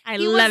hair. I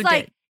loved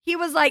it. He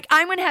was like,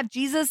 I'm going to have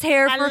Jesus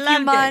hair for a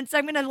few months.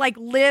 I'm going to like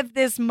live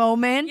this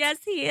moment. Yes,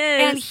 he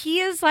is. And he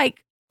is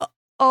like,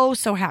 oh,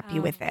 so happy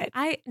with it.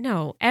 I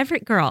know every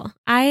girl.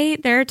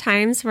 There are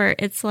times where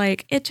it's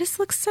like, it just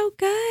looks so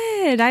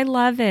good. I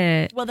love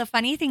it. Well, the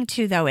funny thing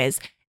too, though, is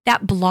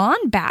that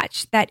blonde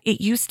batch that it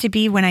used to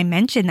be when I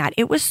mentioned that,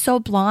 it was so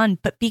blonde,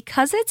 but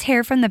because it's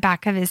hair from the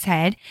back of his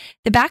head,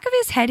 the back of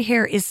his head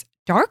hair is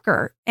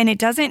darker, and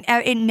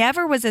it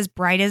never was as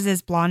bright as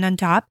his blonde on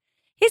top.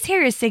 His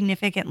hair is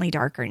significantly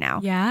darker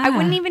now. Yeah. I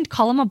wouldn't even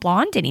call him a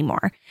blonde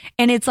anymore.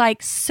 And it's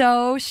like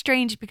so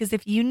strange because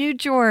if you knew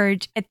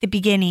George at the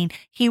beginning,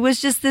 he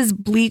was just this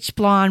bleach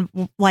blonde,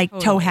 like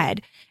towhead,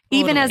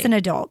 even as an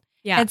adult.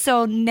 Yeah. And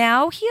so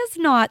now he is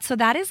not. So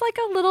that is like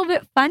a little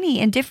bit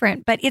funny and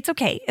different, but it's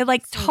okay. It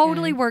like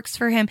totally works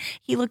for him.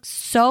 He looks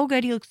so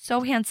good. He looks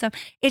so handsome.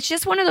 It's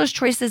just one of those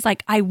choices.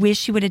 Like, I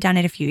wish you would have done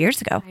it a few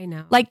years ago. I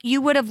know. Like, you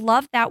would have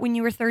loved that when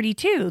you were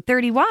 32,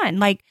 31.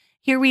 Like,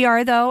 here we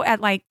are though at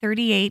like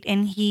 38,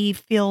 and he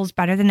feels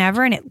better than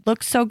ever, and it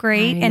looks so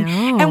great.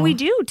 And we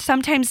do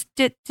sometimes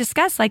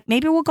discuss like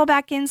maybe we'll go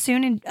back in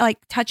soon and like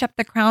touch up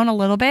the crown a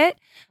little bit.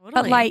 Totally.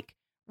 But like,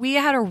 we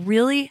had a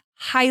really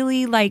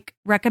highly like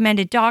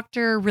recommended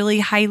doctor,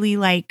 really highly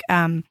like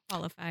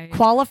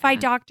qualified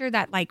doctor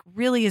that like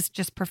really has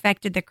just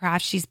perfected the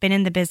craft. She's been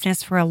in the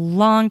business for a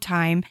long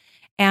time,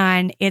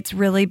 and it's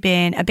really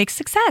been a big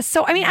success.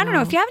 So, I mean, I don't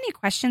know if you have any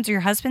questions or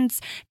your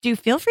husbands do,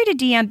 feel free to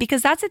DM,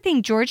 because that's the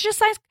thing. George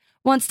just like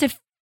wants to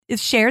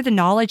share the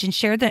knowledge and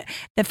share the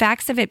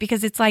facts of it,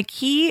 because it's like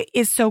he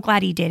is so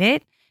glad he did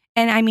it.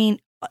 And I mean,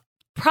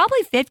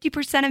 probably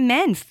 50% of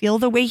men feel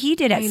the way he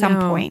did at some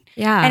point.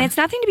 Yeah. And it's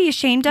nothing to be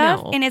ashamed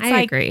of. And it's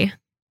I agree.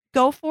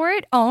 Go for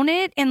it, own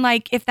it. And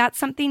like, if that's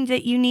something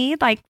that you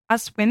need, like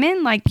us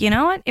women, like, you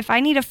know what, if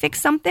I need to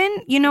fix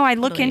something, you know, I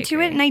look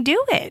into it and I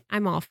do it.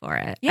 I'm all for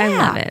it. Yeah. I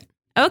love it.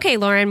 Okay,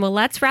 Lauren, well,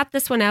 let's wrap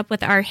this one up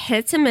with our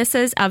hits and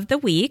misses of the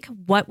week.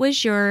 What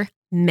was your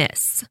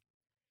miss?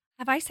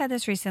 Have I said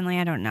this recently?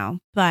 I don't know.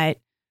 But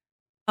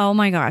oh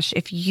my gosh,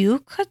 if you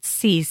could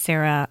see,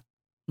 Sarah,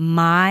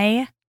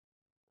 my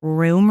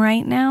room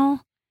right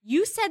now.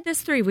 You said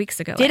this 3 weeks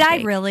ago. Did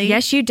I really?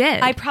 Yes, you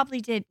did. I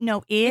probably did.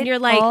 No, and you're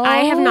like,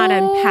 I have not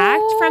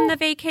unpacked from the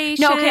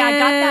vacation. No, okay, I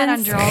got that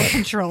under all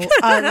control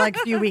like a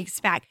few weeks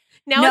back.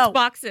 Now it's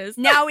boxes.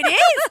 Now it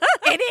is.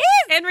 It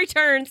is. And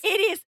returns. It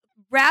is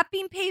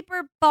wrapping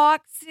paper,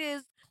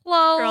 boxes,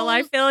 clothes. Girl,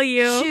 I feel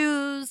you.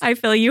 Shoes. I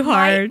feel you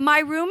hard. My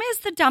room is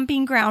the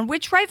dumping ground,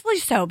 which rightfully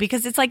so,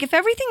 because it's like if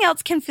everything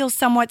else can feel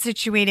somewhat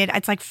situated,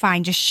 it's like,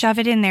 fine, just shove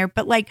it in there.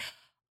 But like,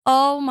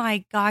 oh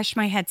my gosh,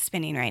 my head's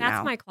spinning right now.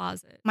 That's my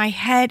closet. My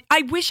head,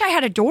 I wish I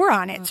had a door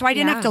on it so I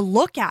didn't have to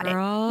look at it.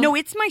 No,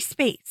 it's my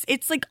space.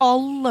 It's like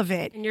all of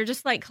it. And you're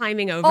just like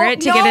climbing over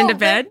it to get into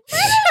bed?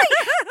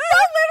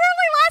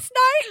 Literally last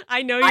night.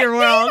 I know your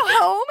world. I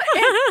came home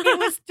and it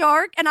was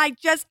dark and I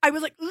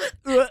was like,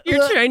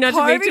 you're trying not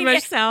to make too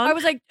much sound. I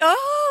was like,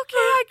 oh, okay,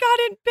 I got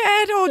in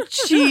bed. Oh,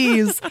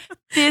 jeez.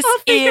 This I'll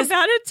think is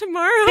about it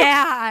tomorrow.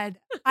 Bad.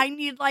 I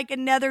need like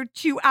another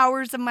 2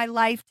 hours of my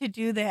life to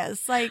do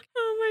this. Like,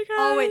 oh my gosh.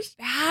 Oh, it's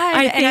bad.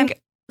 I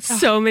think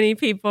so many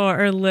people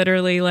are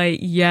literally like,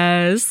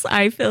 yes,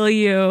 I feel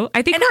you.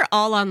 I think we're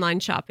all online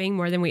shopping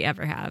more than we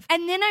ever have.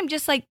 And then I'm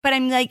just like, but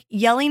I'm like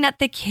yelling at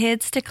the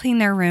kids to clean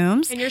their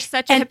rooms. And you're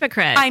such a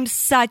hypocrite. I'm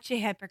such a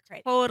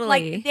hypocrite. Totally.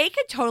 Like, they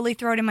could totally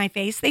throw it in my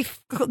face.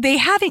 They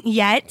haven't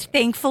yet.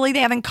 Thankfully, they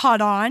haven't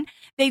caught on.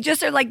 They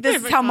just are like,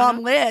 this is how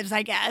mom lives,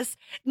 I guess.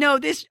 No,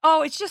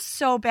 it's just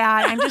so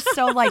bad. I'm just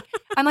so like,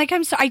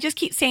 I just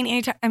keep saying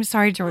anytime, I'm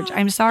sorry, George.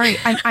 I'm sorry.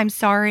 I'm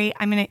sorry.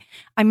 I'm going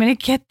to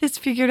get this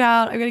figured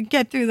out. I'm going to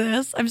get through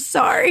this. I'm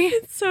sorry.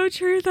 It's so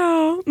true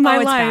though. My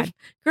life. Bad.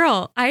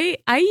 Girl, I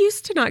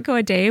used to not go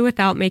a day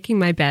without making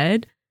my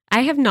bed.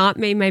 I have not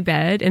made my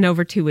bed in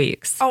over 2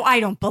 weeks. Oh, I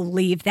don't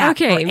believe that.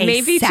 Okay,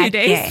 maybe 2 days.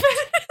 Day.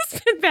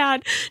 It's been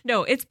bad.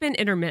 No, it's been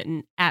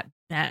intermittent at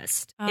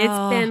best. Oh.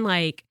 It's been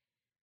like,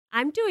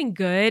 I'm doing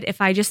good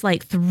if I just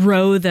like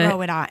throw it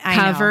on.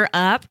 Cover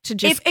up to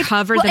just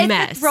cover the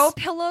mess. If the throw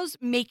pillows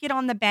make it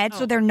on the bed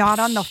so they're not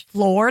on the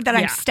floor that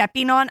I'm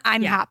stepping on,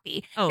 I'm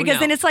happy. Because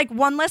then it's like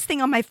one less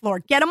thing on my floor.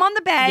 Get them on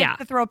the bed,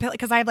 the throw pillow,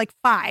 because I have like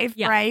 5,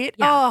 right?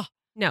 Yeah. Oh.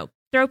 No,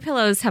 throw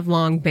pillows have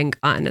long been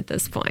gone at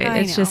this point.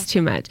 It's just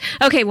too much.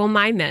 Okay, well,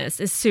 my miss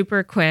is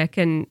super quick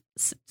and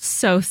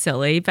so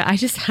silly, but I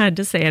just had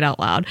to say it out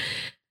loud.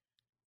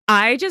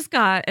 I just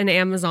got an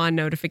Amazon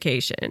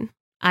notification.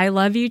 I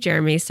love you,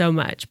 Jeremy, so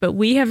much, but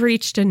we have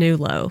reached a new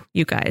low,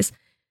 you guys.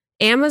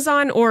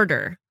 Amazon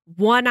order,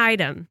 one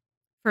item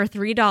for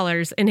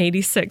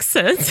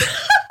 $3.86.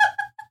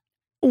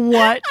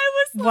 What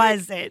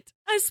was it?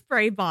 A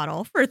spray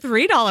bottle for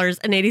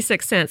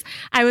 $3.86.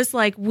 I was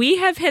like, we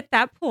have hit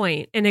that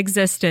point in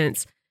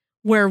existence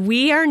where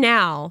we are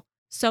now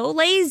so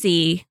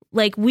lazy.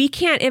 Like, we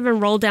can't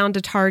even roll down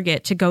to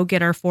Target to go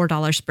get our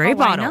 $4 spray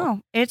bottle. I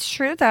know. It's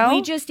true, though.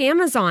 We just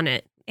Amazon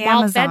it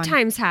while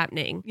bedtime's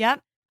happening.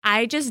 Yep.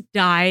 I just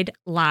died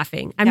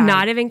laughing. I'm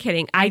not even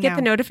kidding. I get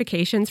the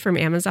notifications from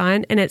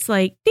Amazon and it's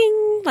like,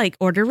 ding, like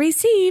order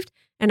received.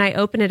 And I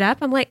open it up.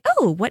 I'm like,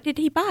 oh, what did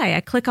he buy?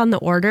 I click on the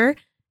order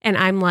and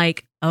I'm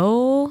like,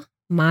 oh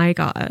my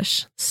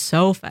gosh,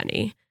 so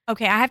funny.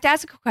 Okay, I have to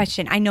ask a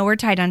question. I know we're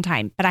tight on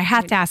time, but I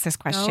have to ask this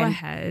question. Go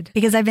ahead.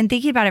 Because I've been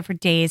thinking about it for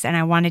days and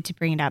I wanted to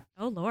bring it up.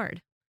 Oh,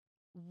 Lord.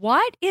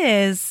 What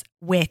is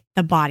with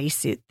the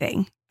bodysuit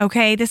thing?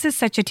 Okay, this is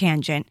such a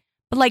tangent.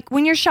 But like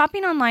when you're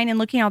shopping online and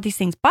looking at all these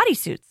things,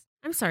 bodysuits.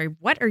 I'm sorry,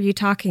 what are you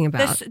talking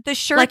about? The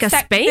shirts like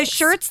the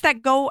shirts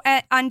that go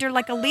under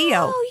like a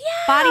Leo. Oh,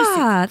 yeah.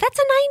 Bodysuit. That's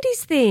a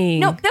 90s thing.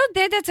 No,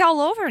 that's all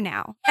over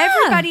now. Yeah.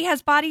 Everybody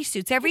has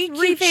bodysuits. Every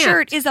cute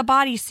shirt is a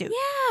bodysuit.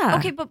 Yeah.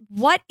 Okay, but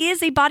what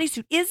is a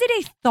bodysuit? Is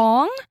it a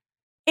thong?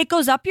 It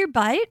goes up your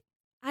butt?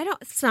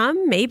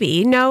 Some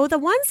maybe. No, the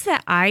ones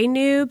that I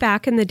knew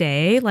back in the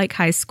day, like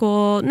high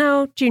school,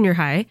 junior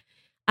high.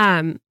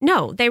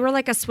 No, they were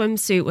like a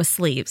swimsuit with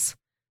sleeves.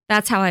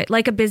 That's how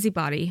like a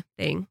busybody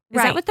thing.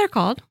 Is that what they're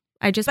called?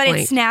 I just blanked.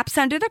 It snaps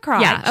under the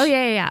crotch. Yeah. Oh,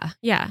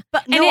 yeah.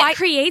 But it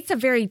creates a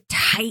very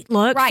tight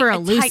look for a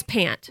loose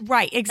pant.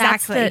 Right,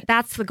 exactly.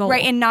 That's the goal.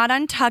 Right, and not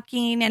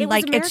untucking. And it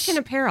was American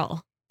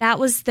Apparel. That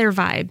was their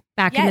vibe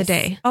back in the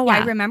day. Oh, yeah.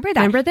 I remember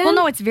that. Remember that? Well,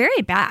 no, it's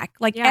very back.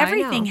 Like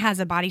everything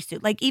has a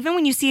bodysuit. Like even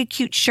when you see a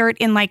cute shirt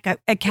in like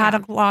a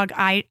catalog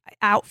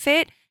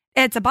outfit,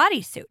 it's a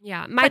bodysuit.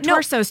 Yeah, my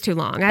torso's too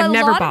long. I've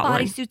never bought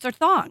one. Bodysuits are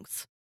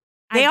thongs.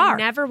 I've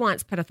never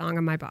once put a thong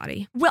on my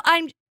body. Well,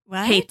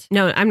 what?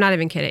 No, I'm not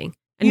even kidding.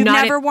 You've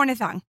never worn a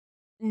thong?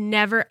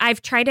 Never.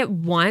 I've tried it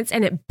once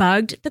and it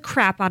bugged the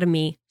crap out of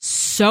me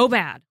so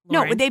bad.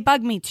 Lauren. No, they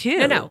bugged me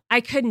too. No,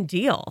 I couldn't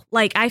deal.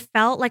 Like I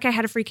felt like I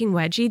had a freaking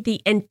wedgie the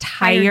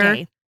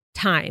entire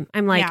time.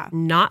 I'm like,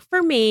 not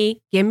for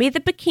me. Give me the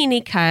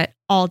bikini cut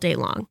all day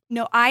long.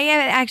 No, I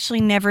have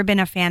actually never been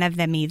a fan of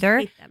them either.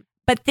 I hate them.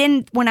 But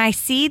then when I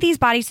see these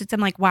bodysuits,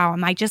 I'm like, wow,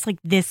 am I just like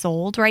this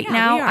old right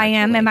now? I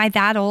am. Totally. Am I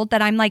that old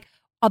that I'm like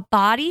a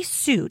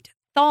bodysuit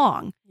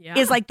thong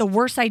is like the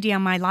worst idea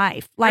in my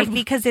life? Like,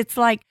 because it's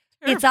like,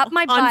 it's up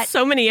my butt on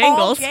so many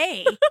angles. All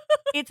day.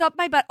 It's up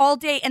my butt all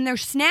day. And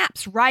there's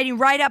snaps riding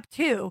right up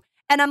too.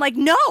 And I'm like,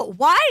 no,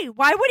 why?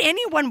 Why would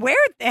anyone wear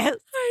this?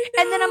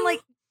 And then I'm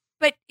like,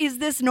 but is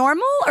this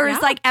normal? Or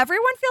is like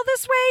everyone feel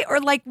this way? Or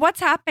like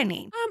what's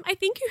happening? I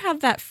think you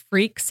have that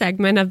freak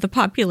segment of the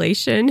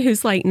population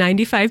who's like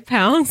 95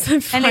 pounds.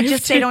 And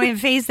they don't even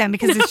phase them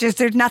because it's just,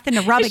 there's nothing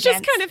to rub against. It's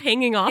just kind of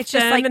hanging off them.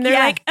 Just like, and they're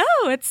like,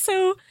 oh, it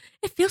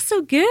feels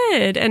so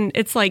good. And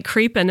it's like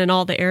creeping in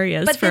all the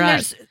areas for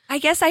us. I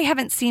guess I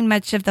haven't seen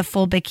much of the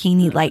full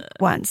bikini like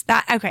ones.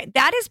 That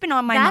has been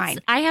on my mind.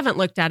 I haven't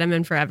looked at them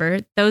in forever.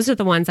 Those are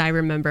the ones I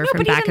remember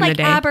from back in the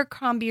day.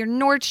 Abercrombie or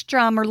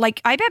Nordstrom or like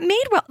I bet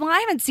Madewell. Well, I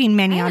haven't seen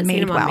many on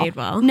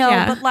Madewell. No,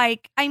 but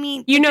like I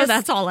mean,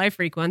 that's all I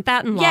frequent.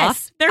 That and Loft.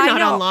 Yes, they're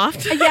not on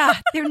Loft. Yeah,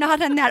 they're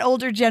not on that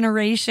older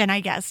generation, I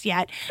guess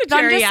yet.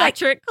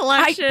 Geriatric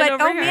collection.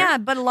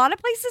 But a lot of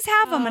places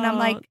have them, and I'm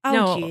like,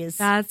 geez,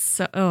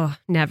 that's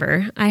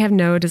never. I have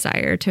no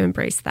desire to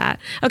embrace that.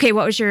 Okay,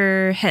 what was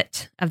your hit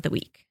of the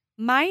week?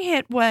 My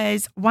hit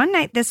was one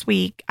night this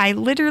week. I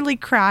literally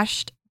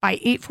crashed by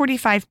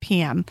 8:45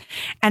 p.m.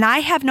 and I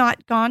have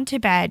not gone to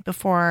bed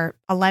before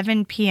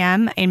 11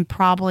 p.m. in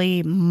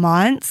probably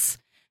months.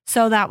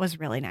 So that was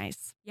really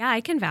nice. Yeah,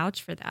 I can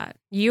vouch for that.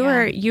 You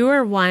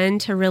are one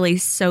to really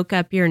soak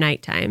up your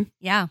nighttime.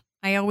 Yeah,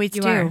 I always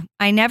do.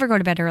 I never go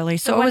to bed early.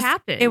 So what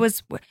happened? It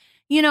was,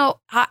 you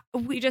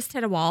just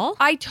hit a wall?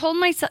 I told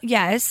myself,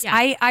 yes,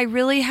 yeah. I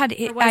really had.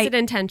 Or was it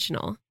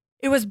intentional?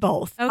 It was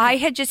both. Okay. I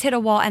had just hit a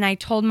wall and I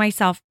told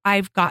myself,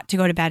 I've got to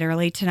go to bed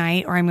early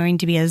tonight or I'm going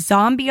to be a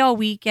zombie all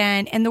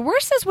weekend. And the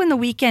worst is when the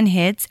weekend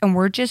hits and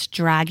we're just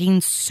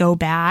dragging so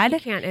bad. You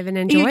can't even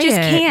enjoy it. You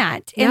just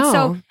can't. No. And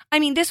so, I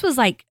mean, this was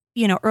like,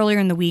 earlier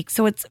in the week.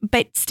 So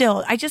but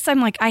still, I'm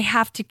like, I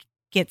have to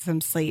get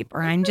some sleep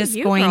or I'm just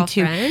going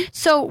to.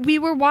 So we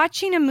were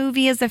watching a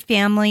movie as a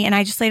family and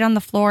I just laid on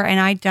the floor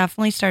and I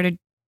definitely started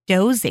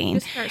dozing.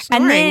 Just start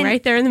snoring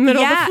right there in the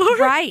middle of the floor.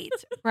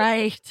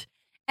 Right.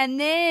 And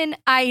then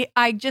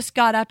I just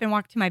got up and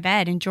walked to my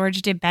bed and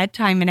George did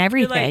bedtime and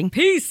everything. Like,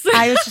 peace.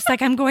 I was just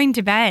like, I'm going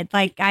to bed.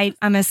 Like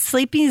I'm a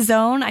sleepy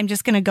zone. I'm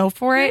just going to go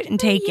for it and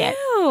take it.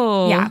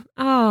 Yeah.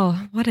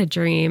 Oh, what a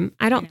dream.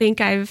 I don't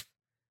think I've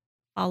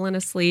fallen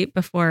asleep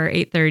before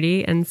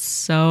 8:30 in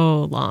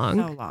so long.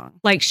 So long.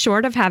 Like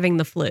short of having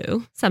the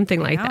flu, something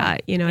like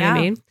that. You know what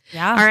I mean?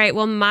 Yeah. All right.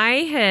 Well, my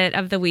hit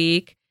of the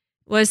week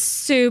was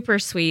super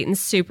sweet and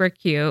super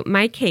cute.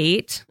 My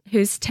Kate,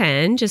 who's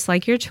 10, just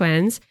like your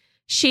twins,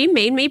 she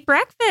made me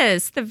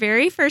breakfast the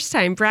very first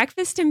time.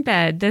 Breakfast in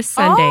bed this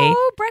Sunday.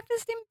 Oh,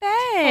 breakfast in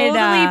bed.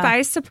 Totally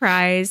by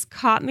surprise.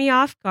 Caught me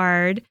off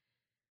guard.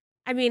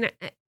 I mean,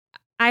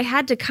 I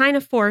had to kind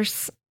of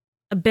force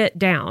a bit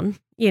down.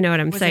 You know what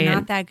I'm saying? Was it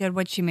not that good?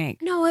 What'd she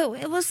make? No,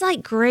 it was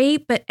like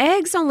great, but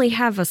eggs only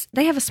have a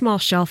small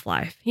shelf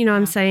life. You know what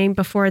I'm saying?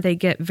 Before they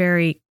get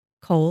very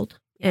cold.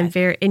 Yes.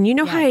 And you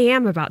know how I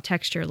am about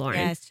texture, Lauren.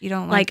 Yes, you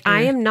don't like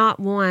I am not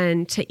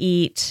one to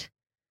eat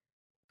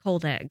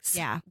cold eggs.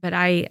 Yeah. But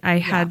I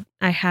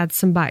had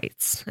some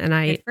bites, and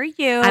Good for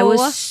you. I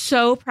was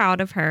so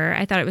proud of her.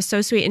 I thought it was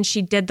so sweet, and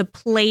she did the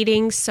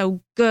plating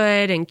so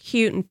good and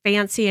cute and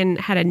fancy, and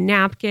had a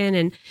napkin,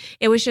 and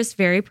it was just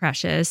very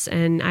precious.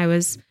 And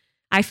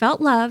I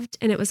felt loved,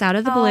 and it was out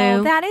of the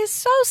blue. That is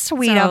so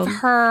sweet of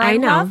her. I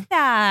know. Love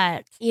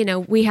that. You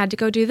know, we had to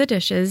go do the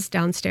dishes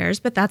downstairs,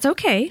 but that's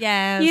okay.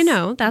 Yes. You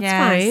know, that's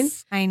fine.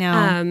 I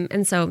know.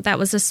 And so that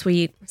was a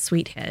sweet,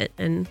 sweet hit.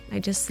 And I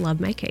just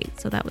love my Kate.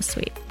 So that was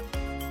sweet.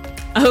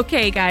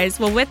 Okay, guys.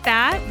 Well, with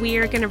that, we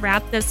are going to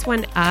wrap this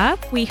one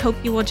up. We hope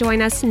you will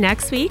join us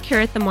next week here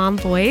at The Mom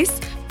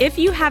Voice. If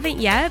you haven't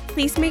yet,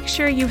 please make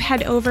sure you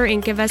head over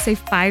and give us a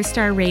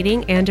 5-star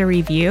rating and a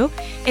review.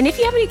 And if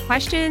you have any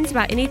questions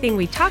about anything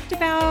we talked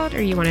about,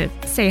 or you want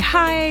to say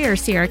hi or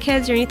see our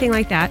kids or anything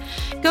like that,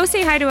 go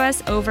say hi to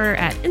us over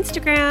at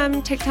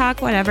Instagram,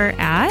 TikTok, whatever,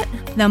 at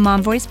The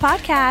Mom Voice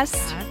Podcast.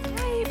 That's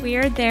right. We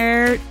are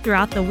there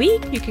throughout the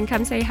week. You can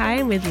come say hi,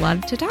 and we'd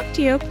love to talk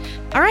to you.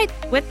 All right.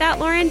 With that,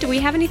 Lauren, do we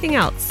have anything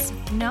else?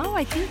 No,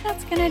 I think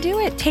that's going to do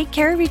it. Take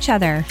care of each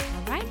other.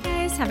 All right,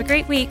 guys. Have a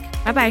great week.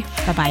 Bye-bye.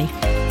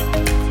 Bye-bye.